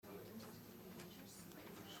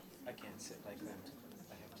With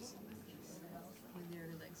your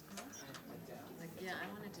legs crossed? Like, yeah, I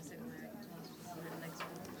wanted to sit with my legs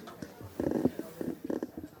crossed.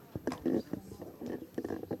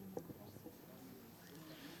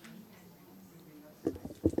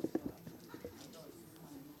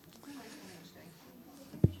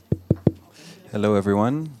 Hello,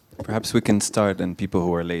 everyone. Perhaps we can start, and people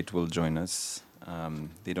who are late will join us.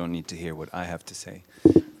 They don't need to hear what I have to say.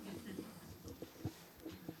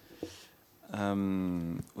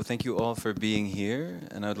 Well, thank you all for being here,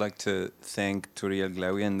 and I would like to thank Turiel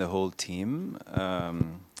Glawi and the whole team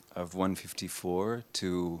of 154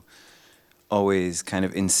 to always kind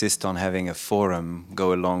of insist on having a forum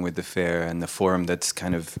go along with the fair, and the forum that's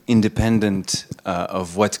kind of independent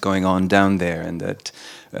of what's going on down there, and that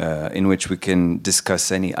in which we can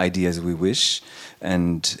discuss any ideas we wish,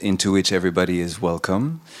 and into which everybody is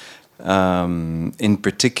welcome. In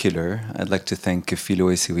particular, I'd like to thank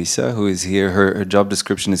Kefilo Esiwisa, who is here. Her job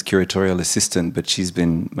description is curatorial assistant, but she's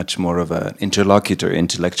been much more of an interlocutor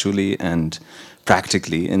intellectually and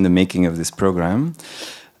practically in the making of this program.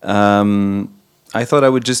 I thought I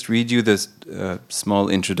would just read you this small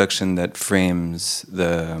introduction that frames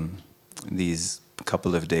these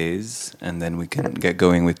couple of days, and then we can get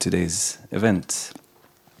going with today's event.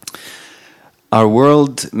 Our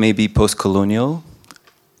world may be post-colonial,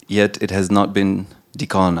 yet it has not been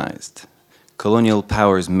decolonized. Colonial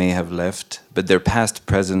powers may have left, but their past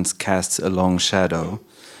presence casts a long shadow,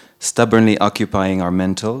 stubbornly occupying our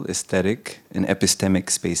mental, aesthetic, and epistemic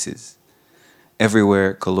spaces.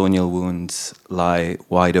 Everywhere, colonial wounds lie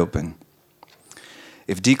wide open.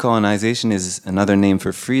 If decolonization is another name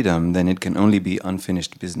for freedom, then it can only be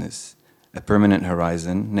unfinished business, a permanent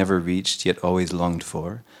horizon, never reached yet always longed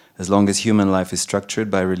for, as long as human life is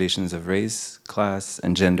structured by relations of race, class,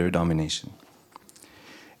 and gender domination.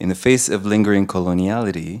 In the face of lingering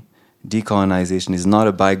coloniality, decolonization is not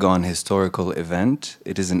a bygone historical event,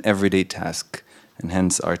 it is an everyday task, and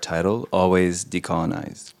hence our title, Always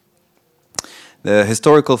Decolonized. The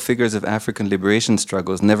historical figures of African liberation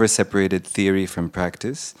struggles never separated theory from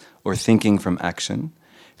practice or thinking from action.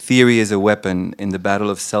 Theory is a weapon in the battle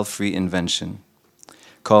of self-reinvention.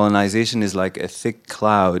 Colonization is like a thick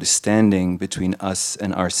cloud standing between us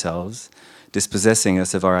and ourselves, dispossessing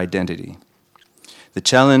us of our identity. The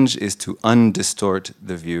challenge is to undistort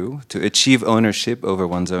the view, to achieve ownership over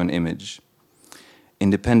one's own image.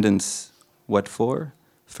 Independence, what for?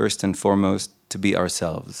 First and foremost, to be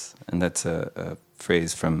ourselves. And that's a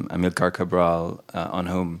phrase from Amilcar Cabral, on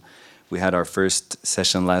whom we had our first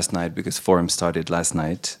session last night because Forum started last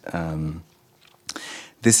night.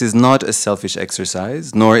 This is not a selfish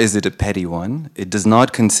exercise, nor is it a petty one. It does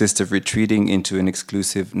not consist of retreating into an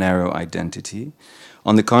exclusive, narrow identity.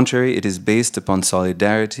 On the contrary, it is based upon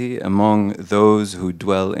solidarity among those who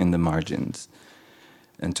dwell in the margins.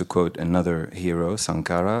 And to quote another hero,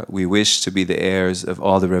 Sankara, we wish to be the heirs of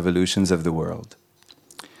all the revolutions of the world.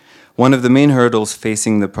 One of the main hurdles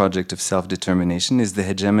facing the project of self-determination is the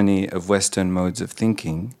hegemony of Western modes of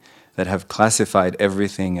thinking that have classified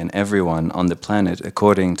everything and everyone on the planet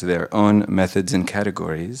according to their own methods and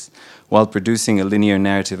categories, while producing a linear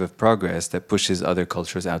narrative of progress that pushes other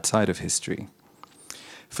cultures outside of history.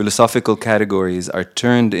 Philosophical categories are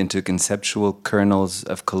turned into conceptual kernels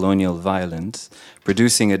of colonial violence,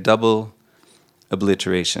 producing a double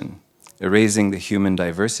obliteration, erasing the human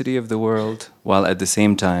diversity of the world, while at the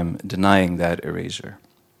same time denying that erasure.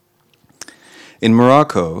 In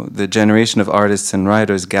Morocco, the generation of artists and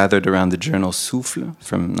writers gathered around the journal Souffle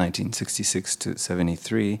from 1966 to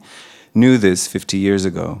 73 knew this 50 years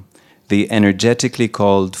ago. They energetically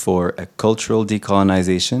called for a cultural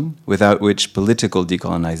decolonization, without which political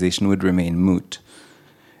decolonization would remain moot.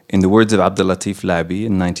 In the words of Abdelatif Labi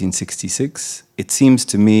in 1966, it seems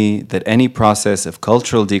to me that any process of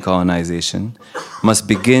cultural decolonization must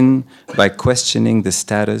begin by questioning the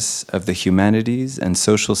status of the humanities and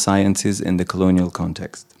social sciences in the colonial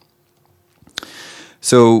context.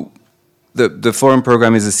 So, the Forum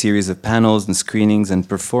program is a series of panels and screenings and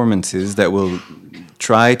performances that will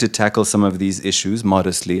try to tackle some of these issues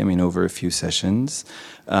modestly, over a few sessions.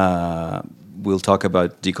 We'll talk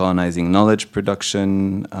about decolonizing knowledge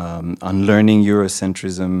production, unlearning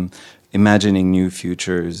Eurocentrism, imagining new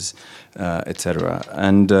futures, etc.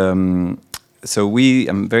 And so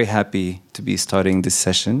I'm very happy to be starting this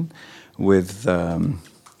session with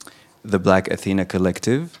the Black Athena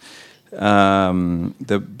Collective.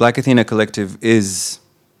 The Black Athena Collective is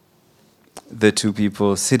the two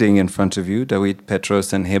people sitting in front of you, Dawit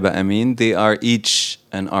Petros and Heba Amin. They are each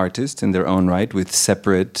an artist in their own right with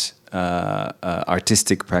separate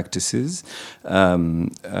artistic practices,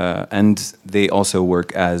 and they also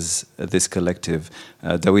work as this collective.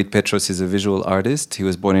 David Petros is a visual artist. He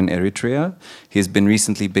was born in Eritrea. He has been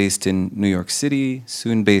recently based in New York City,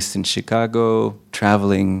 soon based in Chicago,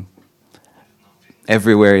 traveling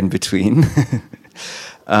everywhere in between.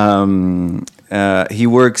 He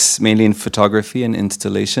works mainly in photography and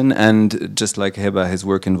installation, and just like Heba, his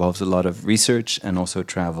work involves a lot of research and also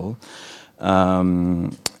travel.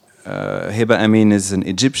 Heba Amin is an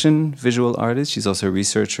Egyptian visual artist. She's also a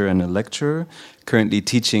researcher and a lecturer, currently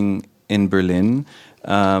teaching in Berlin.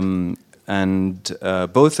 And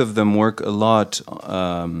both of them work a lot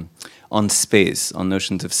on space, on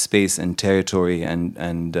notions of space and territory, and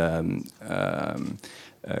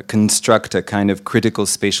construct a kind of critical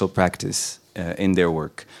spatial practice in their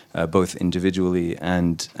work, both individually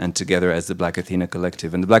and together as the Black Athena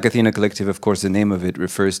Collective. And the Black Athena Collective, of course, the name of it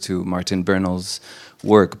refers to Martin Bernal's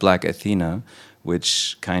work, Black Athena,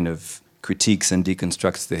 which kind of critiques and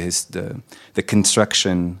deconstructs the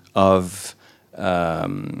construction of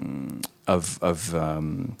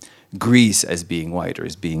Greece as being white, or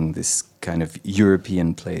as being this kind of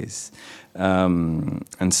European place.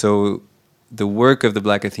 And so the work of the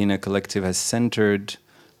Black Athena Collective has centered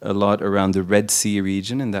a lot around the Red Sea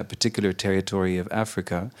region, in that particular territory of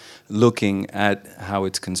Africa, looking at how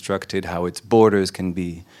it's constructed, how its borders can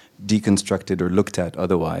be deconstructed or looked at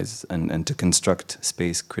otherwise, and to construct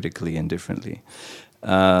space critically and differently.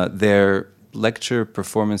 Their lecture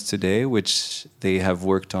performance today, which they have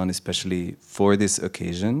worked on especially for this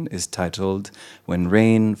occasion, is titled "When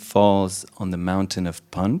Rain Falls on the Mountain of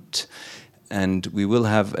Punt," and we will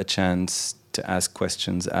have a chance to ask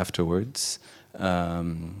questions afterwards,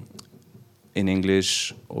 in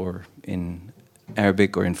English or in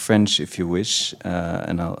Arabic or in French if you wish,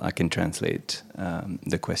 and I can translate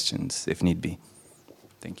the questions if need be.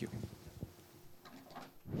 Thank you.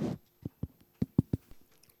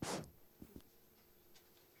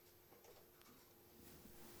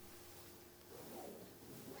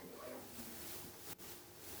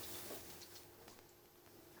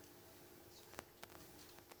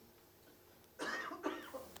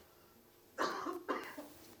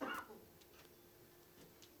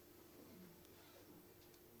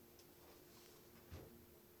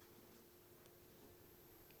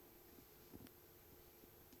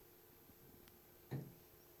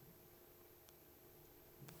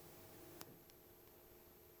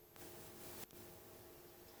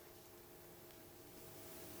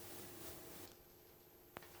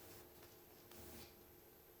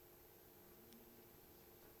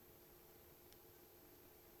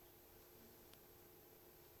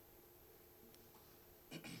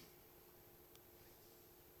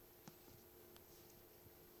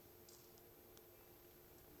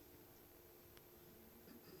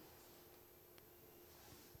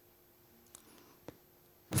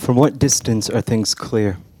 From what distance are things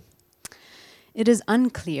clear? It is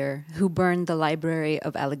unclear who burned the Library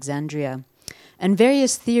of Alexandria, and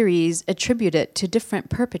various theories attribute it to different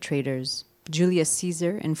perpetrators: Julius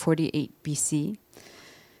Caesar in 48 BC,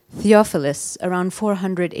 Theophilus around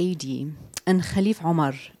 400 AD, and Khalif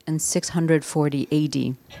Omar in 640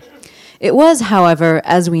 AD. It was, however,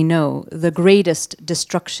 as we know, the greatest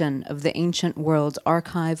destruction of the ancient world's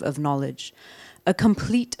archive of knowledge, a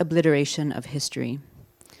complete obliteration of history.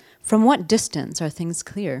 From what distance are things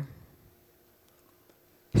clear?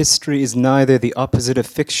 History is neither the opposite of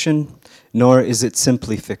fiction, nor is it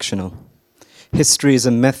simply fictional. History is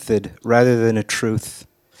a method rather than a truth,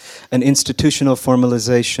 an institutional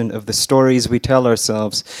formalization of the stories we tell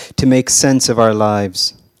ourselves to make sense of our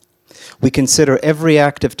lives. We consider every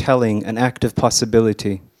act of telling an act of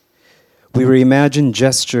possibility. We reimagine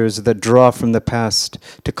gestures that draw from the past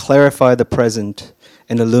to clarify the present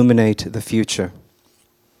and illuminate the future.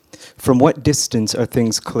 From what distance are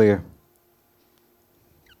things clear?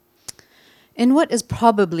 In what is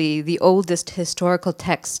probably the oldest historical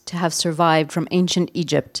text to have survived from ancient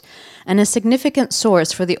Egypt and a significant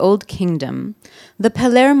source for the Old Kingdom, the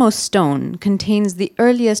Palermo stone contains the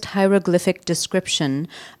earliest hieroglyphic description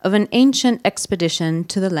of an ancient expedition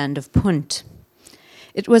to the land of Punt.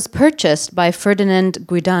 It was purchased by Ferdinand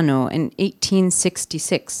Guidano in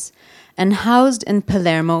 1866 and housed in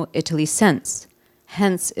Palermo, Italy since,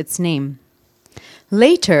 hence its name.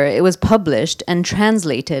 Later, it was published and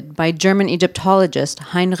translated by German Egyptologist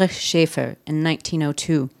Heinrich Schäfer in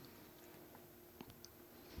 1902.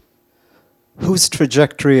 Whose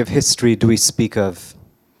trajectory of history do we speak of?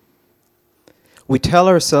 We tell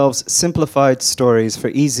ourselves simplified stories for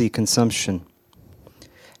easy consumption.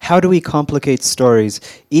 How do we complicate stories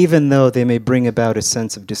even though they may bring about a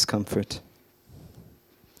sense of discomfort?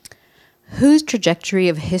 Whose trajectory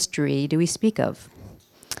of history do we speak of?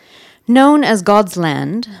 Known as God's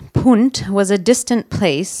land, Punt was a distant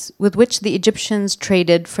place with which the Egyptians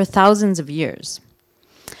traded for thousands of years.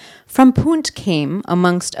 From Punt came,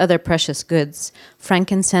 amongst other precious goods,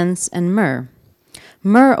 frankincense and myrrh.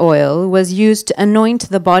 Myrrh oil was used to anoint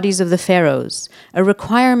the bodies of the pharaohs, a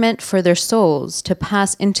requirement for their souls to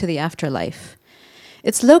pass into the afterlife.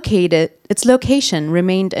 Its location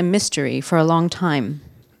remained a mystery for a long time.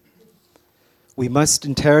 We must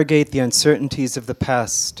interrogate the uncertainties of the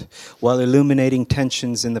past while illuminating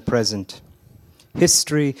tensions in the present.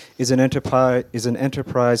 History is an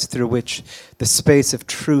enterprise through which the space of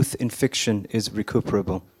truth in fiction is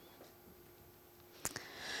recuperable.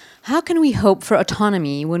 How can we hope for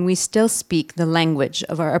autonomy when we still speak the language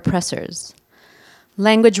of our oppressors?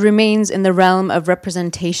 Language remains in the realm of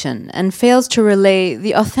representation and fails to relay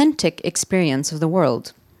the authentic experience of the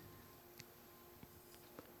world.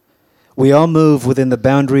 We all move within the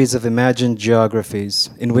boundaries of imagined geographies,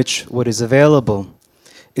 in which what is available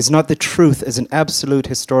is not the truth as an absolute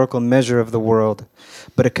historical measure of the world,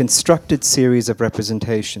 but a constructed series of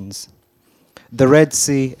representations. The Red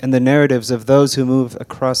Sea and the narratives of those who move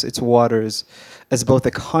across its waters as both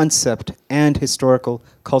a concept and historical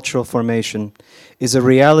cultural formation is a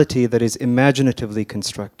reality that is imaginatively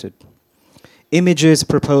constructed. Images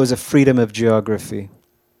propose a freedom of geography.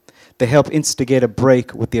 They help instigate a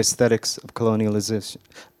break with the aesthetics of colonialism.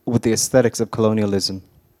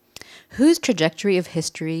 Whose trajectory of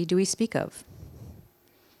history do we speak of?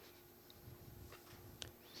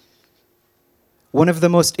 One of the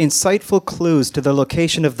most insightful clues to the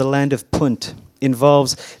location of the land of Punt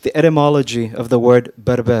involves the etymology of the word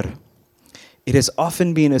Berber. It has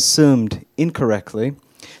often been assumed, incorrectly,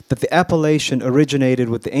 that the appellation originated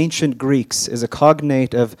with the ancient Greeks as a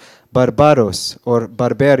cognate of barbaros, or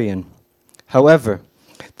barbarian. However,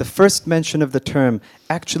 the first mention of the term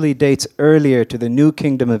actually dates earlier to the New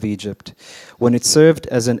Kingdom of Egypt, when it served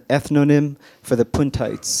as an ethnonym for the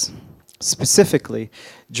Puntites. Specifically,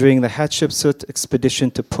 during the Hatshepsut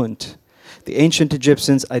expedition to Punt, the ancient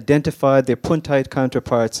Egyptians identified their Puntite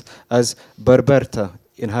counterparts as Barberta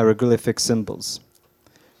in hieroglyphic symbols.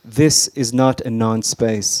 This is not a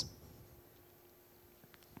non-space.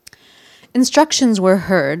 Instructions were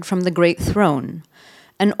heard from the great throne,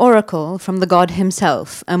 an oracle from the god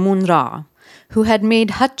himself, Amun-Ra, who had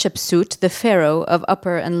made Hatshepsut the pharaoh of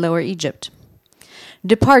Upper and Lower Egypt.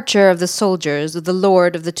 Departure of the soldiers of the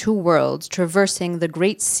Lord of the Two Worlds traversing the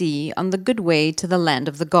great sea on the good way to the land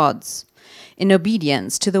of the gods, in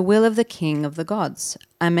obedience to the will of the king of the gods,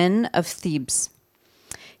 Amen of Thebes.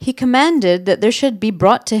 He commanded that there should be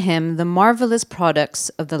brought to him the marvelous products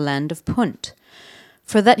of the land of Punt,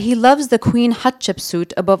 for that he loves the queen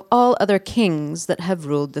Hatshepsut above all other kings that have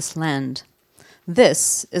ruled this land.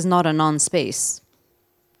 This is not a non-space.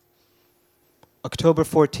 October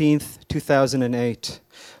 14th, 2008,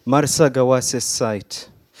 Marsa Gawasis site,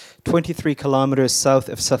 23 kilometers south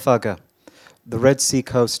of Safaga, the Red Sea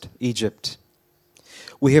coast, Egypt.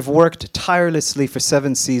 We have worked tirelessly for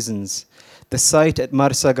 7 seasons. The site at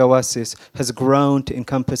Marsa Gawasis has grown to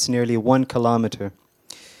encompass nearly 1 kilometer.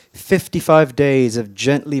 55 days of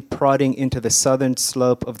gently prodding into the southern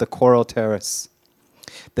slope of the coral terrace.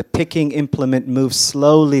 The picking implement moves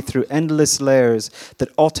slowly through endless layers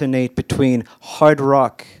that alternate between hard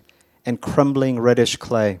rock and crumbling reddish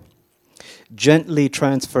clay.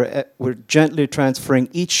 We're gently transferring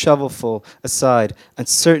each shovelful aside,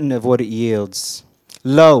 uncertain of what it yields.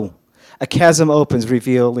 Lo, a chasm opens,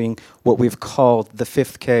 revealing what we've called the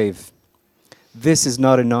 5th cave. This is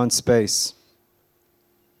not a non-space.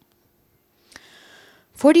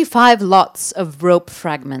 45 lots of rope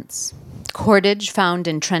fragments. Cordage found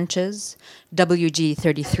in trenches,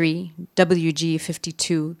 WG33,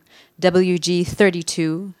 WG52,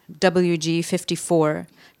 WG32, WG54,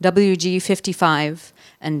 WG55,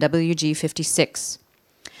 and WG56.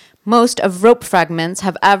 Most of rope fragments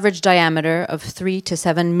have average diameter of 3 to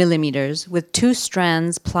 7 millimeters, with 2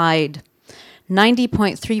 strands plied.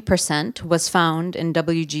 90.3% was found in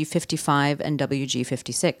WG55 and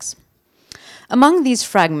WG56. Among these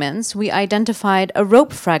fragments, we identified a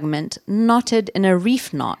rope fragment knotted in a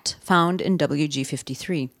reef knot found in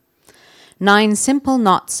WG53. 9 simple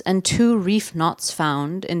knots and 2 reef knots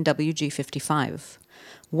found in WG55.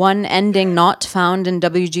 1 ending knot found in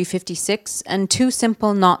WG56 and 2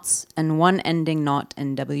 simple knots and 1 ending knot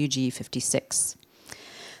in WG56.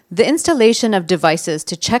 The installation of devices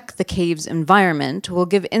to check the cave's environment will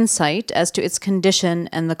give insight as to its condition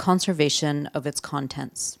and the conservation of its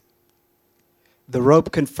contents. The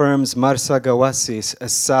rope confirms Marsa Gawasis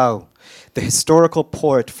as Sao, the historical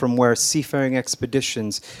port from where seafaring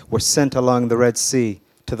expeditions were sent along the Red Sea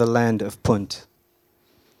to the land of Punt.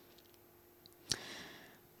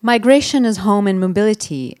 Migration is home and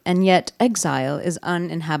mobility, and yet exile is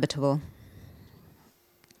uninhabitable.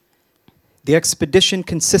 The expedition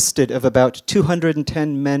consisted of about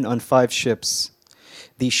 210 men on 5 ships.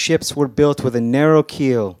 These ships were built with a narrow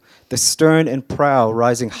keel, the stern and prow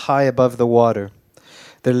rising high above the water.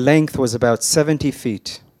 Their length was about 70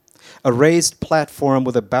 feet. A raised platform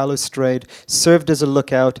with a balustrade served as a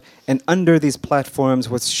lookout, and under these platforms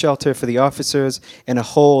was shelter for the officers and a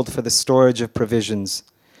hold for the storage of provisions.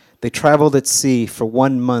 They traveled at sea for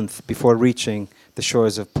 1 month before reaching the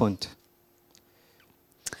shores of Punt.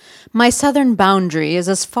 My southern boundary is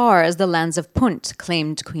as far as the lands of Punt,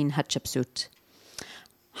 claimed Queen Hatshepsut.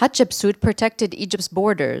 Hatshepsut protected Egypt's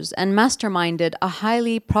borders and masterminded a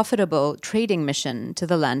highly profitable trading mission to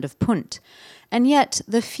the land of Punt. And yet,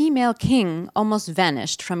 the female king almost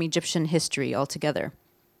vanished from Egyptian history altogether.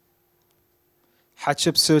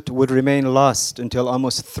 Hatshepsut would remain lost until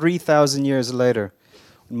almost 3,000 years later,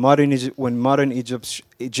 when modern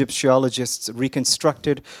Egyptologists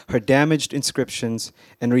reconstructed her damaged inscriptions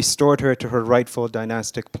and restored her to her rightful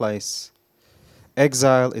dynastic place.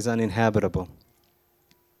 Exile is uninhabitable.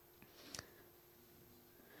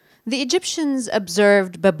 The Egyptians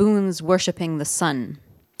observed baboons worshipping the sun.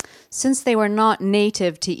 Since they were not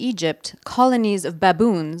native to Egypt, colonies of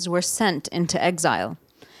baboons were sent into exile.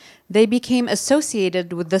 They became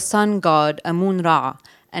associated with the sun god Amun-Ra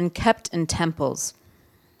and kept in temples.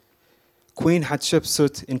 Queen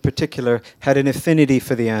Hatshepsut, in particular, had an affinity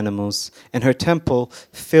for the animals, and her temple,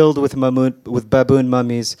 filled with baboon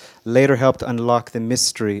mummies, later helped unlock the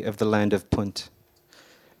mystery of the land of Punt.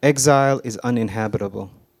 Exile is uninhabitable.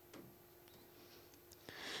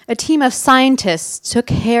 A team of scientists took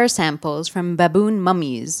hair samples from baboon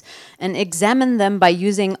mummies and examined them by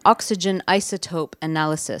using oxygen isotope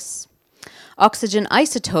analysis. Oxygen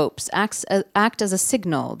isotopes act as a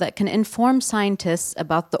signal that can inform scientists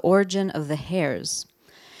about the origin of the hairs.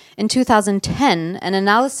 In 2010, an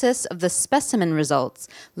analysis of the specimen results,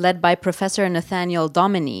 led by Professor Nathaniel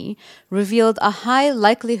Dominy, revealed a high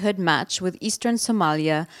likelihood match with eastern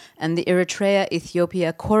Somalia and the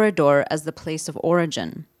Eritrea-Ethiopia corridor as the place of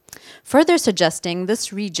origin, further suggesting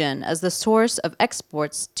this region as the source of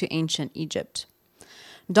exports to ancient Egypt.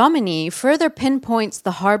 Dominy further pinpoints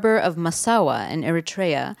the harbor of Massawa in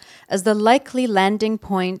Eritrea as the likely landing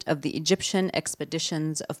point of the Egyptian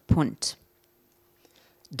expeditions of Punt.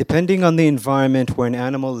 Depending on the environment where an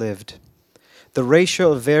animal lived, the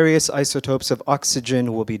ratio of various isotopes of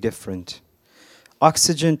oxygen will be different.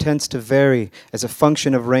 Oxygen tends to vary as a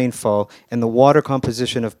function of rainfall and the water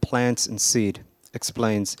composition of plants and seed,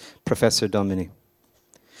 explains Professor Dominy.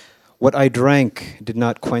 What I drank did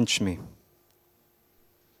not quench me.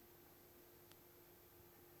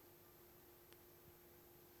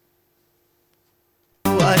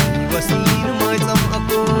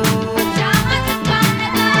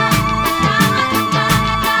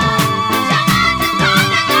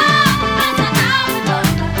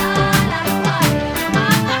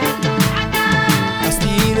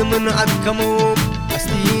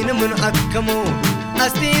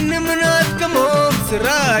 أستين من أتكموم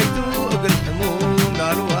سرايتو أقل حموم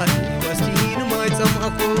قالوا أهلي وأستين ما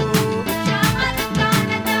يسمعكم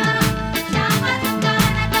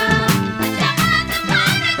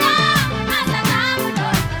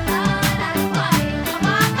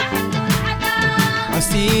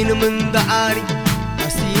أستين من دعاري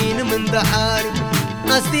أستين من دعاري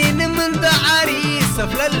أستين من دعاري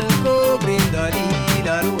سفل الكوبرين داري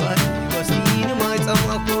قالوا أهلي وأستين ما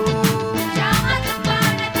يسمعكم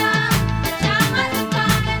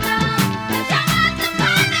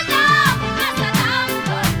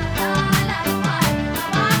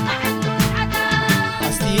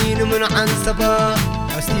من عنسبة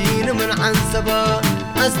أستين من عنسبة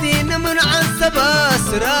أستين من عنسبة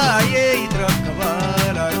سرايا يتركبا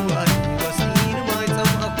لا روحي وأستين ما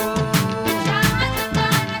يسمعكم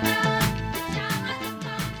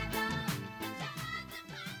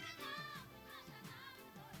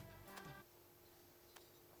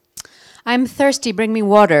I'm thirsty, bring me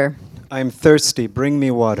water. I am thirsty, bring me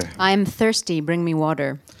water. I am thirsty, bring me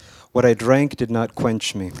water. What I drank did not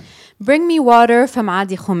quench me. Bring me water from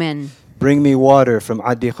Adi Khumen. Bring me water from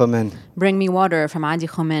Adi Khumen. Bring me water from Adi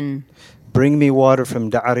Khumen. Bring me water from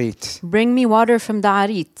Da'arit. Bring me water from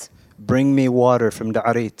Da'arit. Bring me water from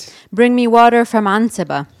Da'arit. Bring me water from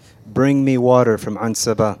Ansaba. Bring me water from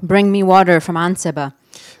Ansaba. Bring me water from Ansaba.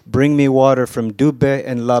 Bring me water from Dubbe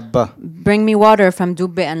and Labba. Bring me water from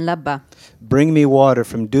Dubbe and Labba. Bring me water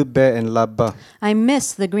from Dubbe and Labba. I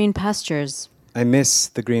miss the green pastures. I miss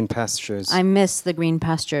the green pastures. I miss the green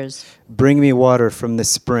pastures. Bring me water from the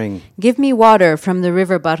spring. Give me water from the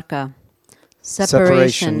river Barka.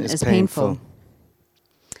 Separation is painful.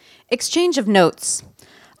 Exchange of notes.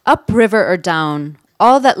 Up river or down,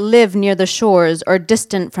 all that live near the shores or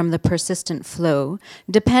distant from the persistent flow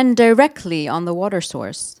depend directly on the water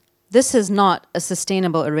source. This is not a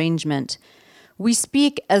sustainable arrangement. We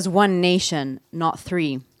speak as one nation, not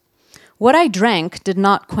three. What I drank did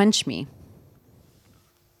not quench me.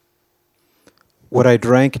 What I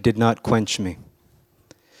drank did not quench me.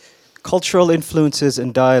 Cultural influences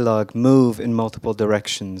and dialogue move in multiple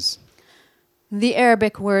directions. The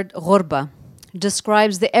Arabic word ghurba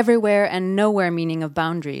describes the everywhere and nowhere meaning of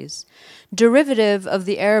boundaries. Derivative of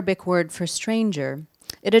the Arabic word for stranger,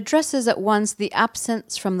 it addresses at once the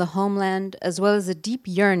absence from the homeland as well as a deep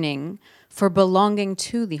yearning for belonging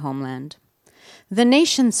to the homeland. The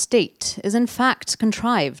nation state is in fact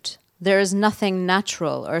contrived. There is nothing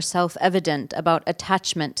natural or self-evident about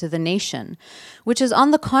attachment to the nation, which is on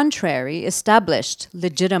the contrary established,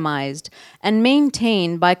 legitimized, and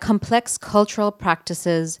maintained by complex cultural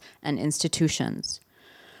practices and institutions.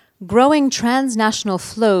 Growing transnational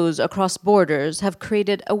flows across borders have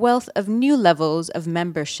created a wealth of new levels of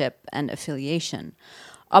membership and affiliation,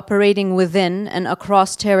 operating within and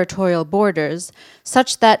across territorial borders,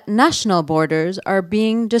 such that national borders are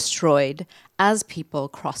being destroyed as people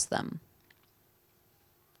cross them.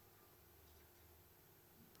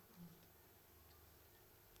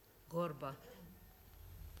 غربة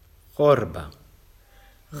غربة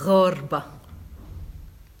غربة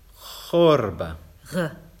غربة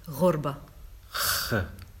غربة خ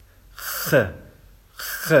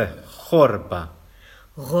غربة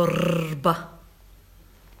غربة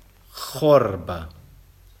غربة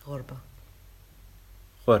غربة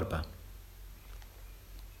غربة.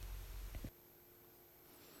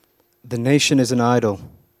 The nation is an idol.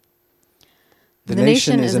 The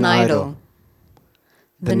nation is an idol.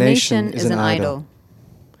 The nation is an idol.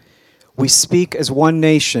 We speak as one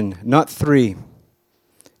nation, not three.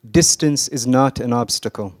 Distance is not an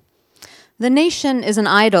obstacle. The nation is an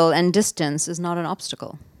idol and distance is not an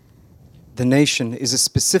obstacle. The nation is a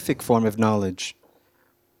specific form of knowledge.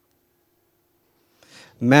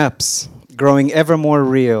 Maps, growing ever more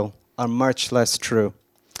real, are much less true.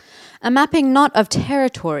 A mapping not of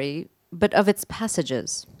territory, but of its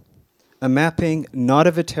passages. A mapping not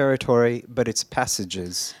of a territory, but its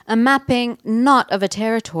passages. A mapping not of a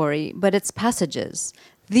territory, but its passages.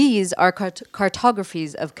 These are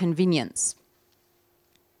cartographies of convenience.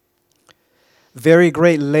 Very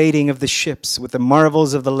great lading of the ships with the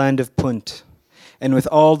marvels of the land of Punt, and with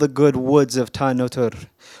all the good woods of Tanotur,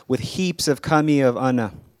 with heaps of kami of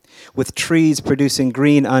Anna, with trees producing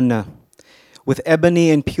green Anna, with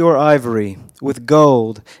ebony and pure ivory, with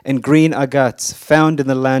gold and green agats found in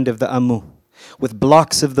the land of the Amu, with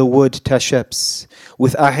blocks of the wood tasheps,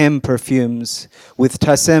 with ahem perfumes, with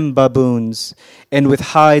tasem baboons, and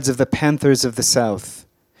with hides of the panthers of the south.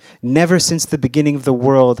 Never since the beginning of the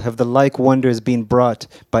world have the like wonders been brought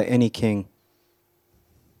by any king.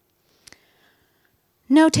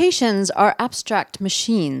 Notations are abstract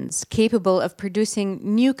machines capable of producing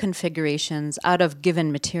new configurations out of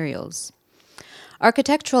given materials.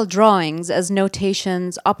 Architectural drawings as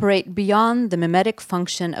notations operate beyond the mimetic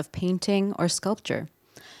function of painting or sculpture.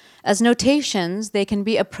 As notations, they can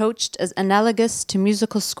be approached as analogous to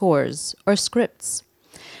musical scores or scripts.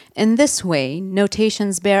 In this way,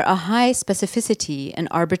 notations bear a high specificity and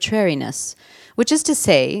arbitrariness, which is to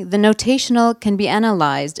say, the notational can be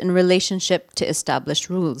analyzed in relationship to established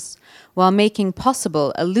rules, while making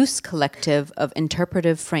possible a loose collective of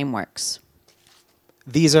interpretive frameworks.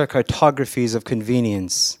 These are cartographies of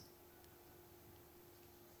convenience.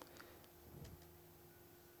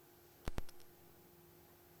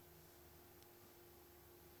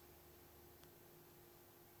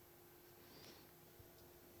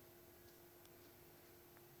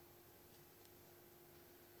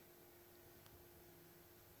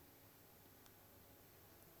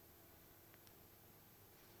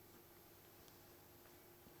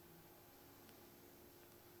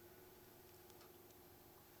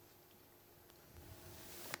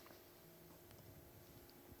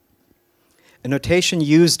 A notation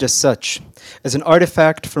used as such, as an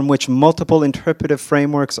artifact from which multiple interpretive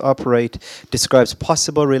frameworks operate, describes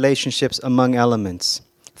possible relationships among elements.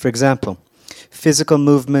 For example, physical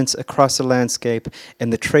movements across a landscape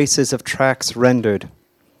and the traces of tracks rendered.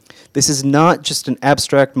 This is not just an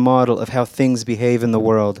abstract model of how things behave in the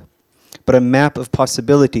world. but a map of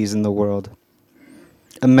possibilities in the world,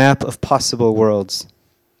 a map of possible worlds.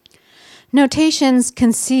 Notations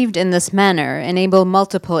conceived in this manner enable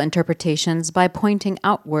multiple interpretations by pointing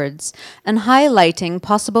outwards and highlighting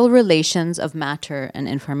possible relations of matter and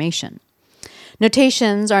information.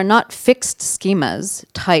 Notations are not fixed schemas,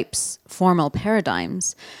 types, formal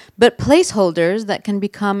paradigms, but placeholders that can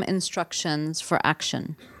become instructions for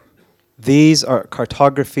action. These are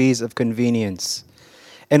cartographies of convenience.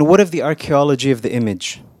 And what of the archaeology of the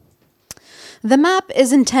image? The map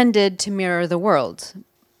is intended to mirror the world.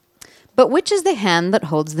 But which is the hand that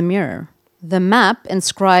holds the mirror? The map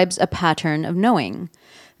inscribes a pattern of knowing.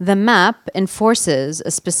 The map enforces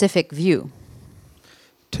a specific view.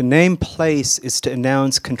 To name place is to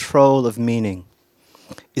announce control of meaning.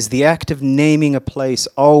 Is the act of naming a place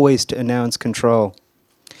always to announce control?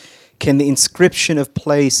 Can the inscription of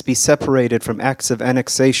place be separated from acts of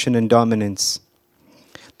annexation and dominance?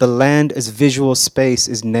 The land as visual space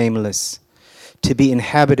is nameless, to be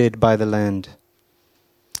inhabited by the land.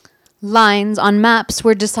 Lines on maps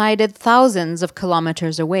were decided thousands of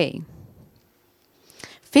kilometers away.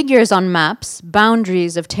 Figures on maps,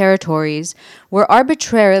 boundaries of territories, were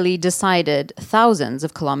arbitrarily decided thousands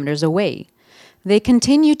of kilometers away. They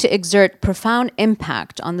continue to exert profound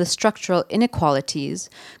impact on the structural inequalities,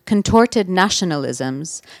 contorted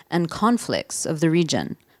nationalisms, and conflicts of the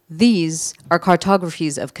region. These are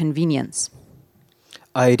cartographies of convenience.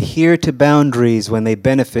 I adhere to boundaries when they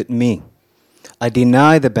benefit me. I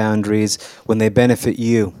deny the boundaries when they benefit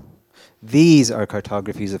you. These are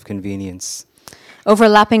cartographies of convenience.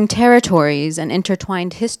 Overlapping territories and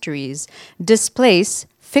intertwined histories displace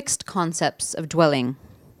fixed concepts of dwelling.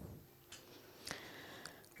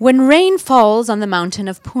 When rain falls on the mountain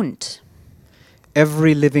of Punt,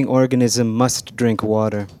 Every living organism must drink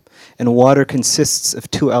water, and water consists of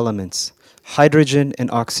two elements, hydrogen and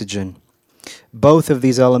oxygen. Both of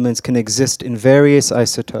these elements can exist in various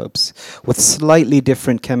isotopes with slightly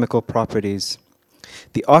different chemical properties.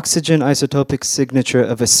 The oxygen isotopic signature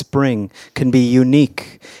of a spring can be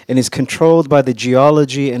unique and is controlled by the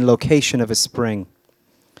geology and location of a spring.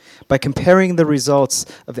 By comparing the results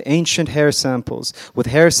of ancient hair samples with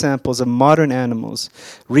hair samples of modern animals,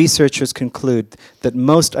 researchers conclude that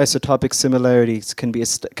most isotopic similarities can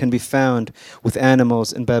be found with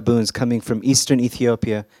animals and baboons coming from eastern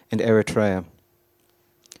Ethiopia and Eritrea.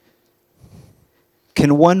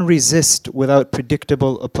 Can one resist without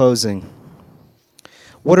predictable opposing?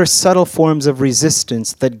 What are subtle forms of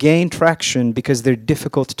resistance that gain traction because they're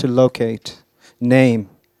difficult to locate, name,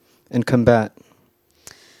 and combat?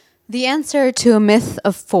 the answer to a myth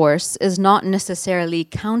of force is not necessarily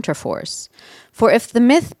counterforce. For if the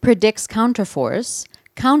myth predicts counterforce,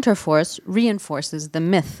 counterforce reinforces the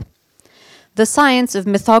myth. The science of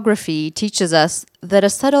mythography teaches us that a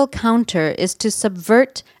subtle counter is to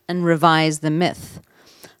subvert and revise the myth.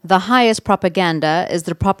 The highest propaganda is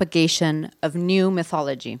the propagation of new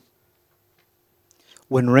mythology.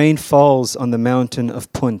 When rain falls on the mountain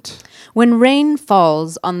of Punt, When rain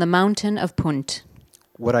falls on the mountain of Punt,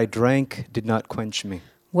 what I drank did not quench me.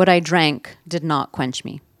 what I drank did not quench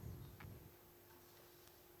me.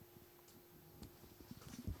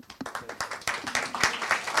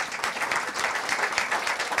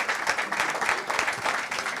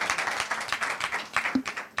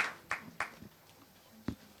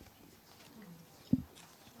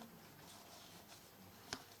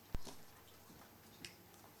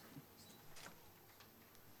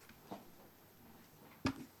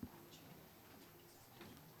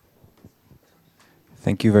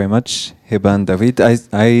 Thank you very much, Heba and David.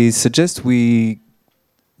 I suggest we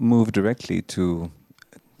move directly to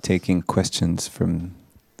taking questions from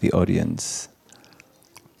the audience.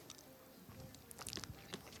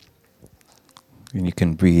 And you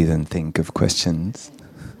can breathe and think of questions.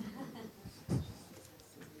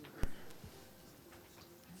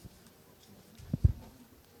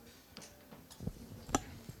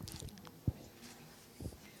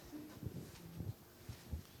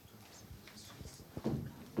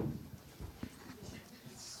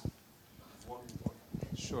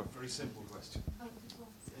 Sure, very simple question.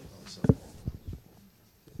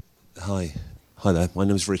 Hi there, my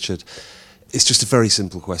name is Richard. It's just a very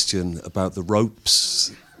simple question about the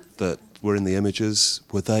ropes that were in the images.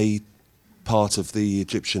 Were they part of the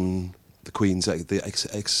Egyptian, the Queen's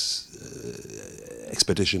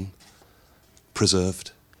expedition,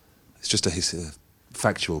 preserved? It's just a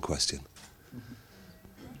factual question.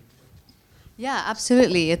 Yeah,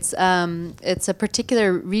 absolutely. It's a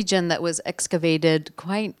particular region that was excavated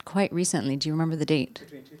quite recently. Do you remember the date?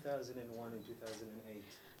 Between 2001 and 2008.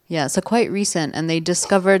 Yeah, so quite recent, and they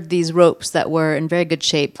discovered these ropes that were in very good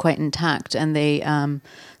shape, quite intact, and they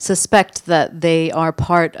suspect that they are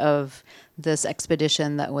part of this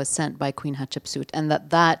expedition that was sent by Queen Hatshepsut, and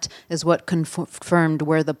that is what confirmed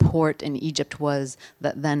where the port in Egypt was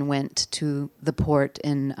that then went to the port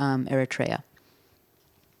in Eritrea.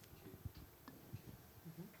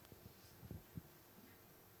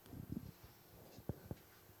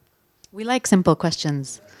 We like simple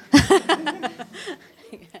questions.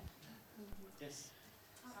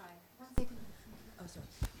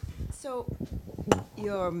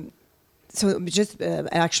 So just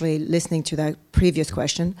actually listening to that previous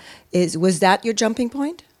question, was that your jumping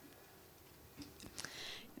point?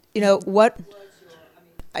 You know what?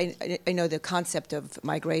 I know the concept of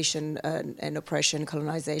migration and oppression,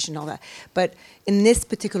 colonization, all that. But in this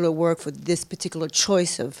particular work, for this particular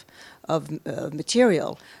choice of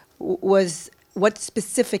material, was what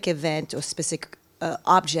specific event or specific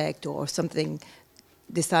object or something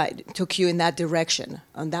took you in that direction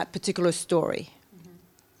on that particular story?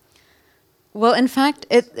 Well, in fact,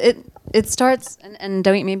 it starts, and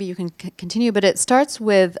Dawit, maybe you can continue, but it starts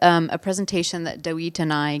with a presentation that Dawit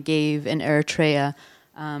and I gave in Eritrea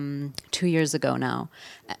 2 years ago now,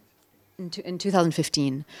 in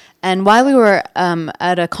 2015. And while we were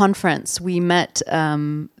at a conference, we met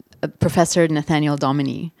Professor Nathaniel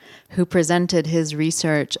Dominy, who presented his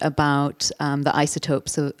research about the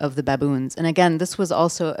isotopes of the baboons. And again, this was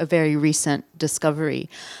also a very recent discovery.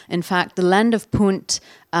 In fact, the land of Punt,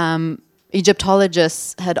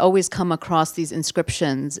 Egyptologists had always come across these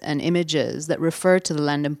inscriptions and images that refer to the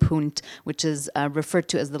land of Punt, which is referred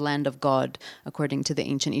to as the land of God, according to the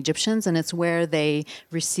ancient Egyptians, and it's where they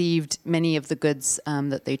received many of the goods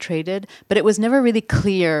that they traded. But it was never really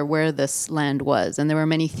clear where this land was, and there were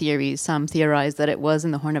many theories. Some theorized that it was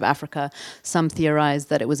in the Horn of Africa, some theorized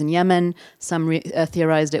that it was in Yemen, some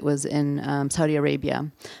theorized it was in Saudi Arabia.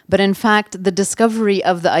 But in fact, the discovery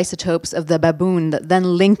of the isotopes of the baboon that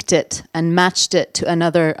then linked it and matched it to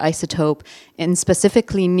another isotope, and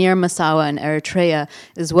specifically near Massawa in Eritrea,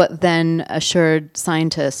 is what then assured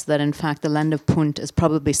scientists that in fact the land of Punt is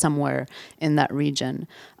probably somewhere in that region.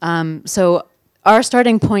 So our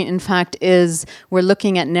starting point, in fact, is we're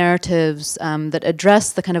looking at narratives that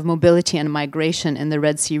address the kind of mobility and migration in the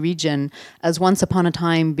Red Sea region as once upon a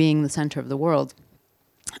time being the center of the world.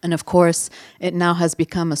 And of course, it now has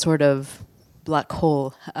become a sort of black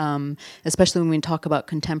hole, especially when we talk about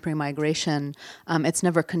contemporary migration. It's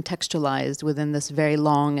never contextualized within this very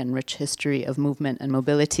long and rich history of movement and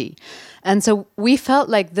mobility. And so we felt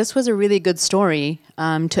like this was a really good story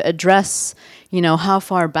to address, how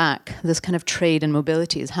far back this kind of trade and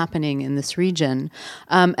mobility is happening in this region,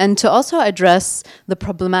 and to also address the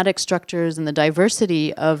problematic structures and the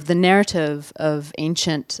diversity of the narrative of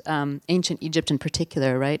ancient Egypt in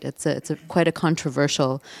particular, right? It's quite a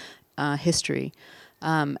controversial history.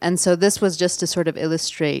 And so this was just to sort of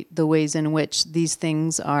illustrate the ways in which these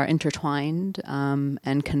things are intertwined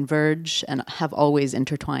and converge, and have always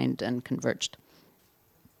intertwined and converged.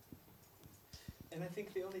 And I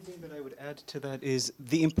think the only thing that I would add to that is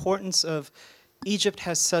the importance of Egypt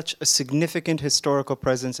has such a significant historical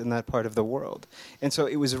presence in that part of the world. And so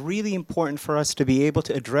it was really important for us to be able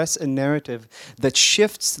to address a narrative that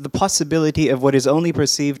shifts the possibility of what is only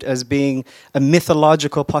perceived as being a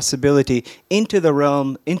mythological possibility into the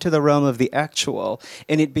realm of the actual.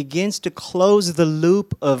 And it begins to close the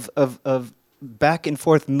loop of back and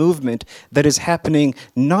forth movement that is happening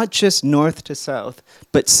not just north to south,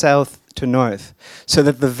 but south to north, so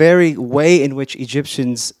that the very way in which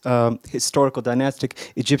Egyptians, historical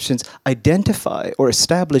dynastic Egyptians, identify or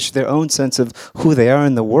establish their own sense of who they are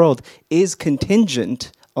in the world is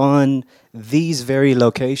contingent on these very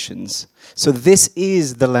locations. So this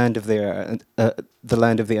is the land of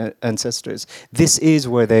the ancestors. This is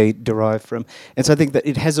where they derive from, and so I think that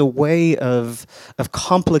it has a way of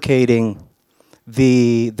complicating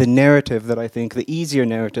the narrative, that I think, the easier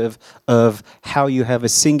narrative of how you have a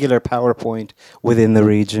singular PowerPoint within the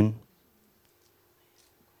region.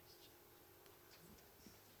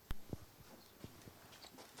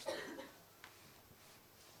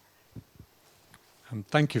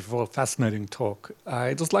 Thank you for a fascinating talk.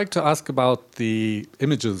 I'd just like to ask about the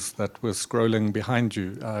images that were scrolling behind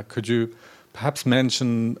you. Could you perhaps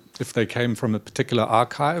mention if they came from a particular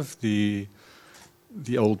archive, the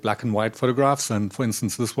old black and white photographs, and for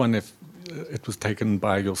instance this one, if it was taken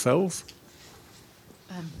by yourselves?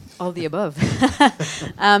 All the above.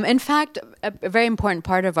 In fact, a very important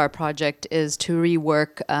part of our project is to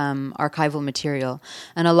rework archival material.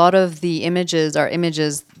 And a lot of the images are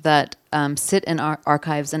images that sit in our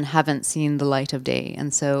archives and haven't seen the light of day.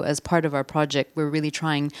 And so as part of our project, we're really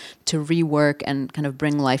trying to rework and kind of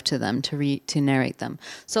bring life to them, to narrate them.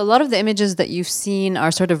 So a lot of the images that you've seen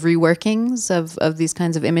are sort of reworkings of these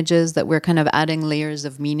kinds of images that we're kind of adding layers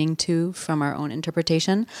of meaning to from our own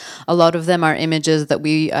interpretation. A lot of them are images that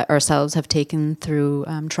we ourselves have taken through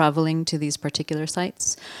traveling to these particular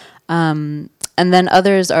sites. And then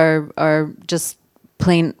others are just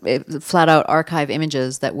plain, flat out archive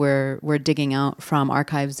images that we're digging out from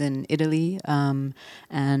archives in Italy, and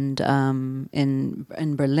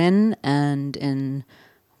in Berlin, and in,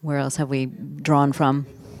 where else have we drawn from?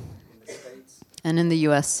 And in the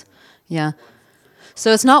U.S. Yeah.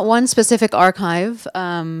 So it's not one specific archive.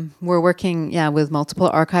 We're working, with multiple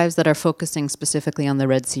archives that are focusing specifically on the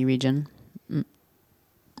Red Sea region.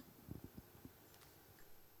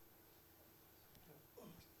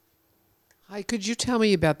 Hi, could you tell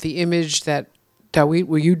me about the image that Dawit,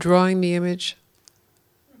 were you drawing the image?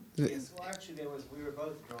 Yes, well, actually, we were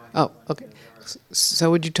both drawing. Oh, okay.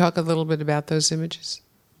 So would you talk a little bit about those images?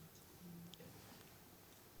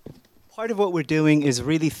 Part of what we're doing is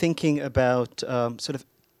really thinking about sort of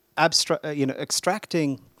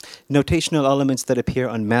extracting notational elements that appear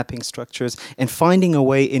on mapping structures and finding a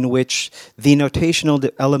way in which the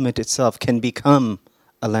notational element itself can become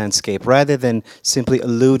a landscape rather than simply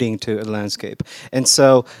alluding to a landscape. And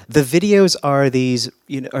so the videos are these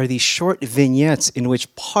short vignettes in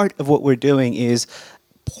which part of what we're doing is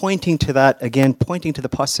pointing to that, again, pointing to the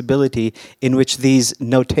possibility in which these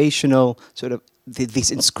notational sort of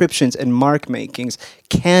these inscriptions and mark makings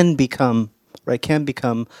can become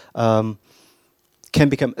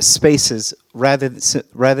spaces rather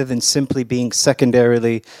than simply being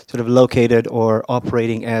secondarily sort of located or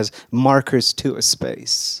operating as markers to a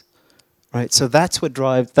space, right? So that's what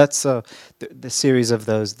drives. That's the series of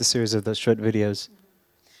those short videos.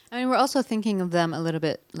 I mean, we're also thinking of them a little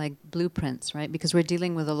bit like blueprints, right? Because we're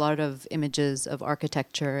dealing with a lot of images of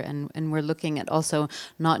architecture, and we're looking at also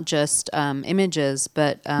not just images,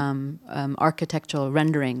 but architectural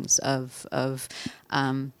renderings of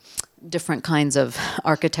different kinds of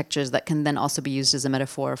architectures that can then also be used as a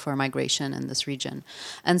metaphor for migration in this region.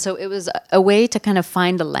 And so it was a way to kind of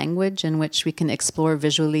find a language in which we can explore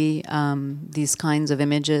visually these kinds of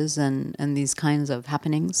images and these kinds of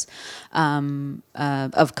happenings,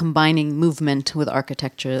 of combining movement with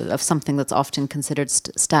architecture, of something that's often considered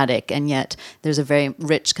static, and yet there's a very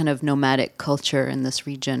rich kind of nomadic culture in this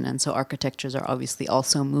region, and so architectures are obviously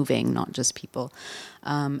also moving, not just people.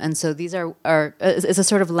 And so these are it's a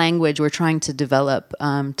sort of language we're trying to develop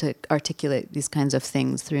to articulate these kinds of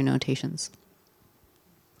things through notations.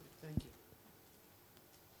 Thank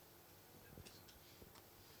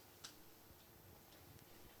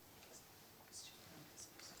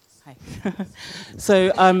you. Hi.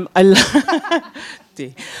 So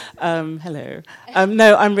hello.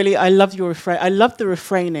 No, I love your I love the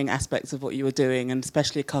refraining aspects of what you were doing, and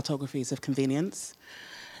especially cartographies of convenience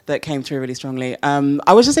that came through really strongly.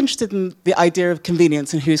 I was just interested in the idea of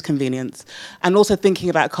convenience and whose convenience, and also thinking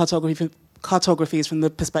about cartographies from the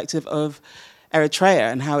perspective of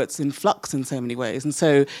Eritrea and how it's in flux in so many ways. And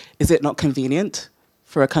so is it not convenient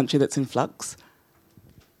for a country that's in flux?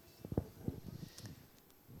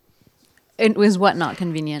 It was what not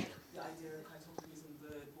convenient? The idea of cartographies and the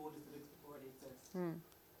borders that already exist.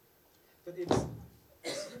 But it's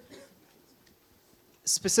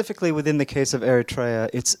specifically within the case of Eritrea,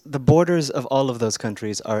 it's the borders of all of those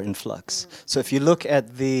countries are in flux. So if you look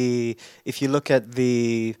at the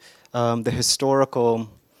historical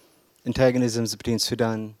antagonisms between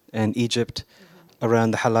Sudan and Egypt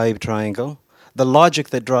around the Halaib Triangle, the logic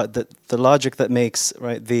that makes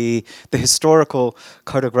right the historical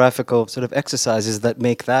cartographical sort of exercises that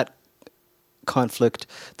make that conflict,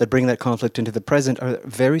 that bring that conflict into the present, are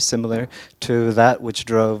very similar to that which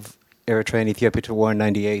drove Eritrea and Ethiopia to war in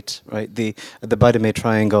 '98, right? The Badame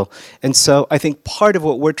Triangle. And so I think part of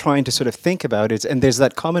what we're trying to sort of think about is, and there's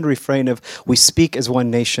that common refrain of, we speak as one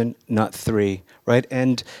nation, not three, right?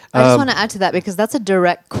 And I just want to add to that, because that's a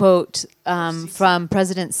direct quote from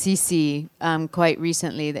President Sisi quite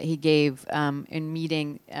recently that he gave in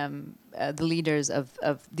meeting the leaders of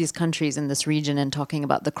these countries in this region and talking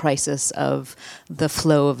about the crisis of the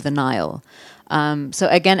flow of the Nile. So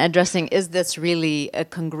again, addressing, is this really a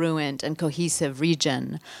congruent and cohesive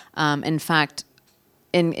region? In fact,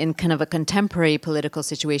 in kind of a contemporary political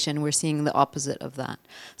situation, we're seeing the opposite of that.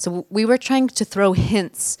 So we were trying to throw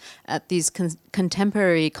hints at these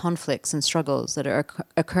contemporary conflicts and struggles that are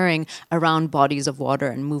occurring around bodies of water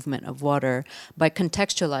and movement of water by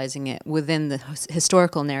contextualizing it within the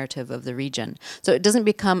historical narrative of the region. So it doesn't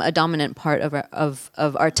become a dominant part of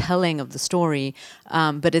our telling of the story,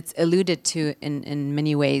 but it's alluded to in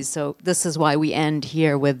many ways. So this is why we end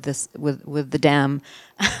here with this with the dam.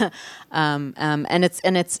 And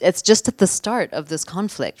it's just at the start of this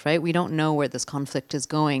conflict, right? We don't know where this conflict is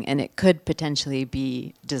going, and it could potentially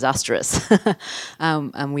be disastrous.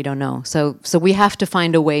 We don't know. So we have to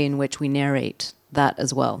find a way in which we narrate that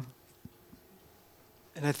as well.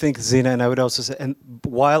 And I think, Zina, and I would also say, and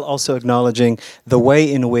while also acknowledging the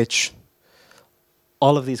way in which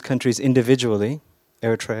all of these countries individually,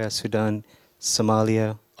 Eritrea, Sudan,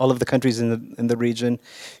 Somalia, all of the countries in the region,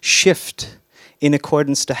 shift in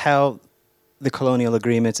accordance to how the colonial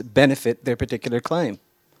agreements benefit their particular claim.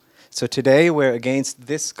 So today we're against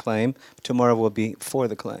this claim, tomorrow we'll be for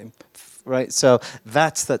the claim, right? So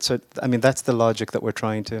that's the logic that we're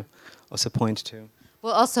trying to also point to.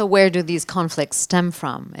 Well, also, where do these conflicts stem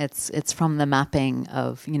from? It's from the mapping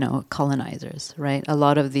of, colonizers, right? A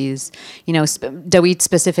lot of these, Dawit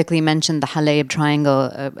specifically mentioned the Halayb Triangle,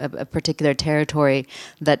 a particular territory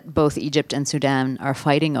that both Egypt and Sudan are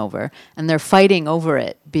fighting over. And they're fighting over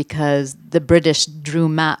it because the British drew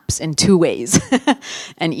maps in two ways.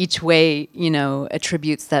 And each way,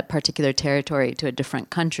 attributes that particular territory to a different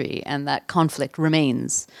country. And that conflict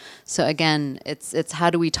remains. So again, it's how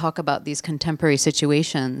do we talk about these contemporary situations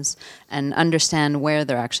and understand where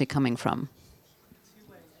they're actually coming from.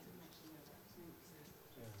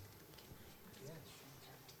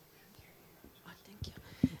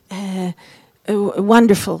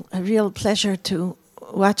 Wonderful, a real pleasure to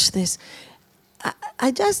watch this.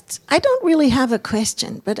 I don't really have a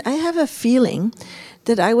question, but I have a feeling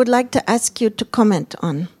that I would like to ask you to comment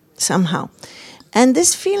on somehow. And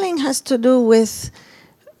this feeling has to do with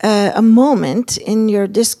a moment in your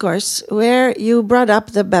discourse where you brought up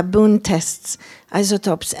the baboon tests,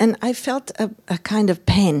 isotopes, and I felt a kind of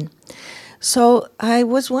pain. So I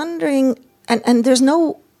was wondering, and there's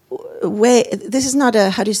no way, this is not a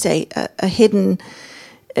hidden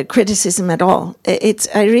criticism at all. I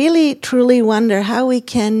really truly wonder how we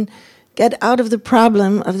can get out of the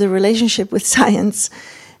problem of the relationship with science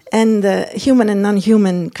and the human and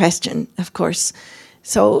non-human question, of course.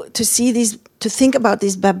 So to think about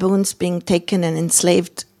these baboons being taken and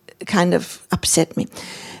enslaved kind of upset me.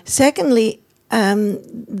 Secondly,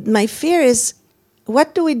 my fear is,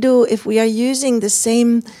 what do we do if we are using the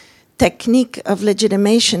same technique of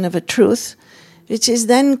legitimation of a truth, which is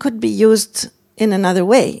then could be used in another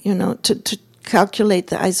way, to calculate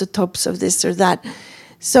the isotopes of this or that.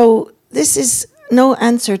 So this is no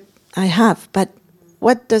answer I have, but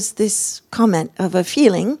what does this comment of a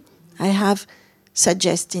feeling I have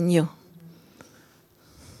suggest in you?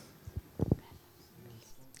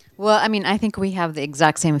 Well, I think we have the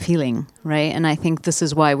exact same feeling, right? And I think this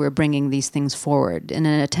is why we're bringing these things forward in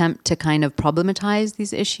an attempt to kind of problematize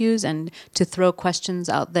these issues and to throw questions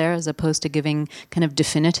out there as opposed to giving kind of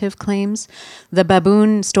definitive claims. The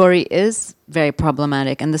baboon story is very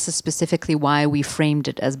problematic, and this is specifically why we framed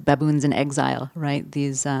it as baboons in exile, right?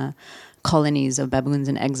 These colonies of baboons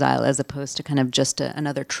in exile as opposed to kind of just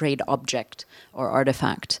another trade object or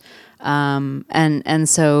artifact. And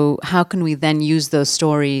so how can we then use those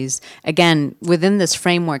stories, again, within this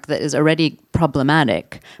framework that is already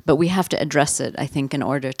problematic, but we have to address it, I think, in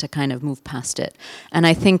order to kind of move past it. And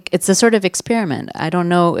I think it's a sort of experiment. I don't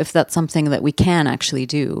know if that's something that we can actually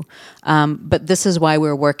do, but this is why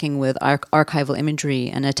we're working with archival imagery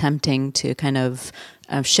and attempting to kind of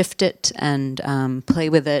shift it and play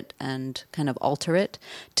with it and kind of alter it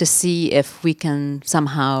to see if we can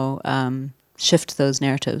somehow shift those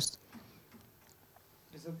narratives.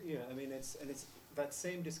 It's that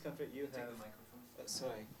same discomfort you have.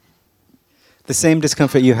 Sorry. The same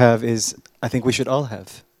discomfort you have is, I think we should all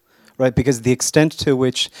have, right? Because the extent to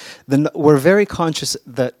which we're very conscious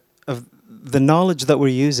that of the knowledge that we're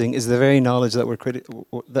using is the very knowledge that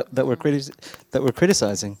we're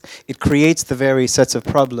criticizing. It creates the very sets of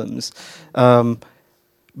problems. But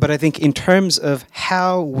I think in terms of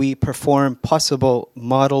how we perform possible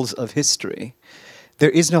models of history, there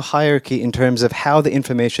is no hierarchy in terms of how the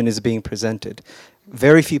information is being presented.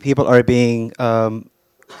 Very few people are being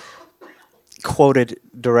quoted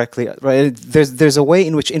directly. Right? There's a way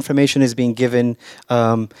in which information is being given,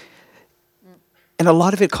 and a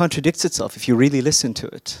lot of it contradicts itself if you really listen to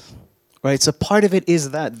it. Right? So part of it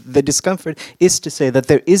is that the discomfort is to say that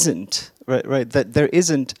there isn't, right? That there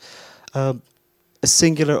isn't a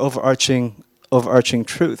singular overarching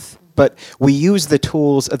truth. But we use the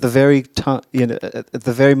tools at the very time, at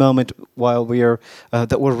the very moment while we are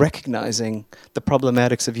that we're recognizing the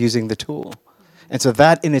problematics of using the tool, and so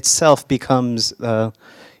that in itself becomes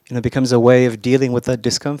becomes a way of dealing with that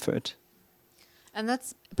discomfort. And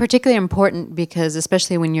that's particularly important because,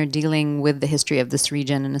 especially when you're dealing with the history of this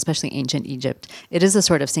region, and especially ancient Egypt, it is a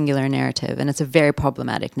sort of singular narrative, and it's a very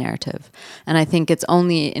problematic narrative. And I think it's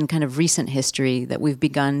only in kind of recent history that we've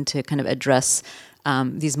begun to kind of address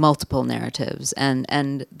these multiple narratives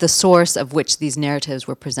and the source of which these narratives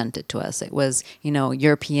were presented to us. It was,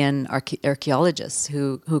 European archaeologists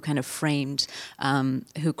who kind of framed,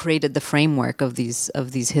 who created the framework of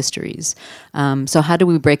these histories. So how do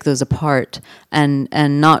we break those apart and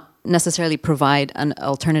not necessarily provide an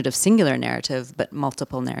alternative singular narrative, but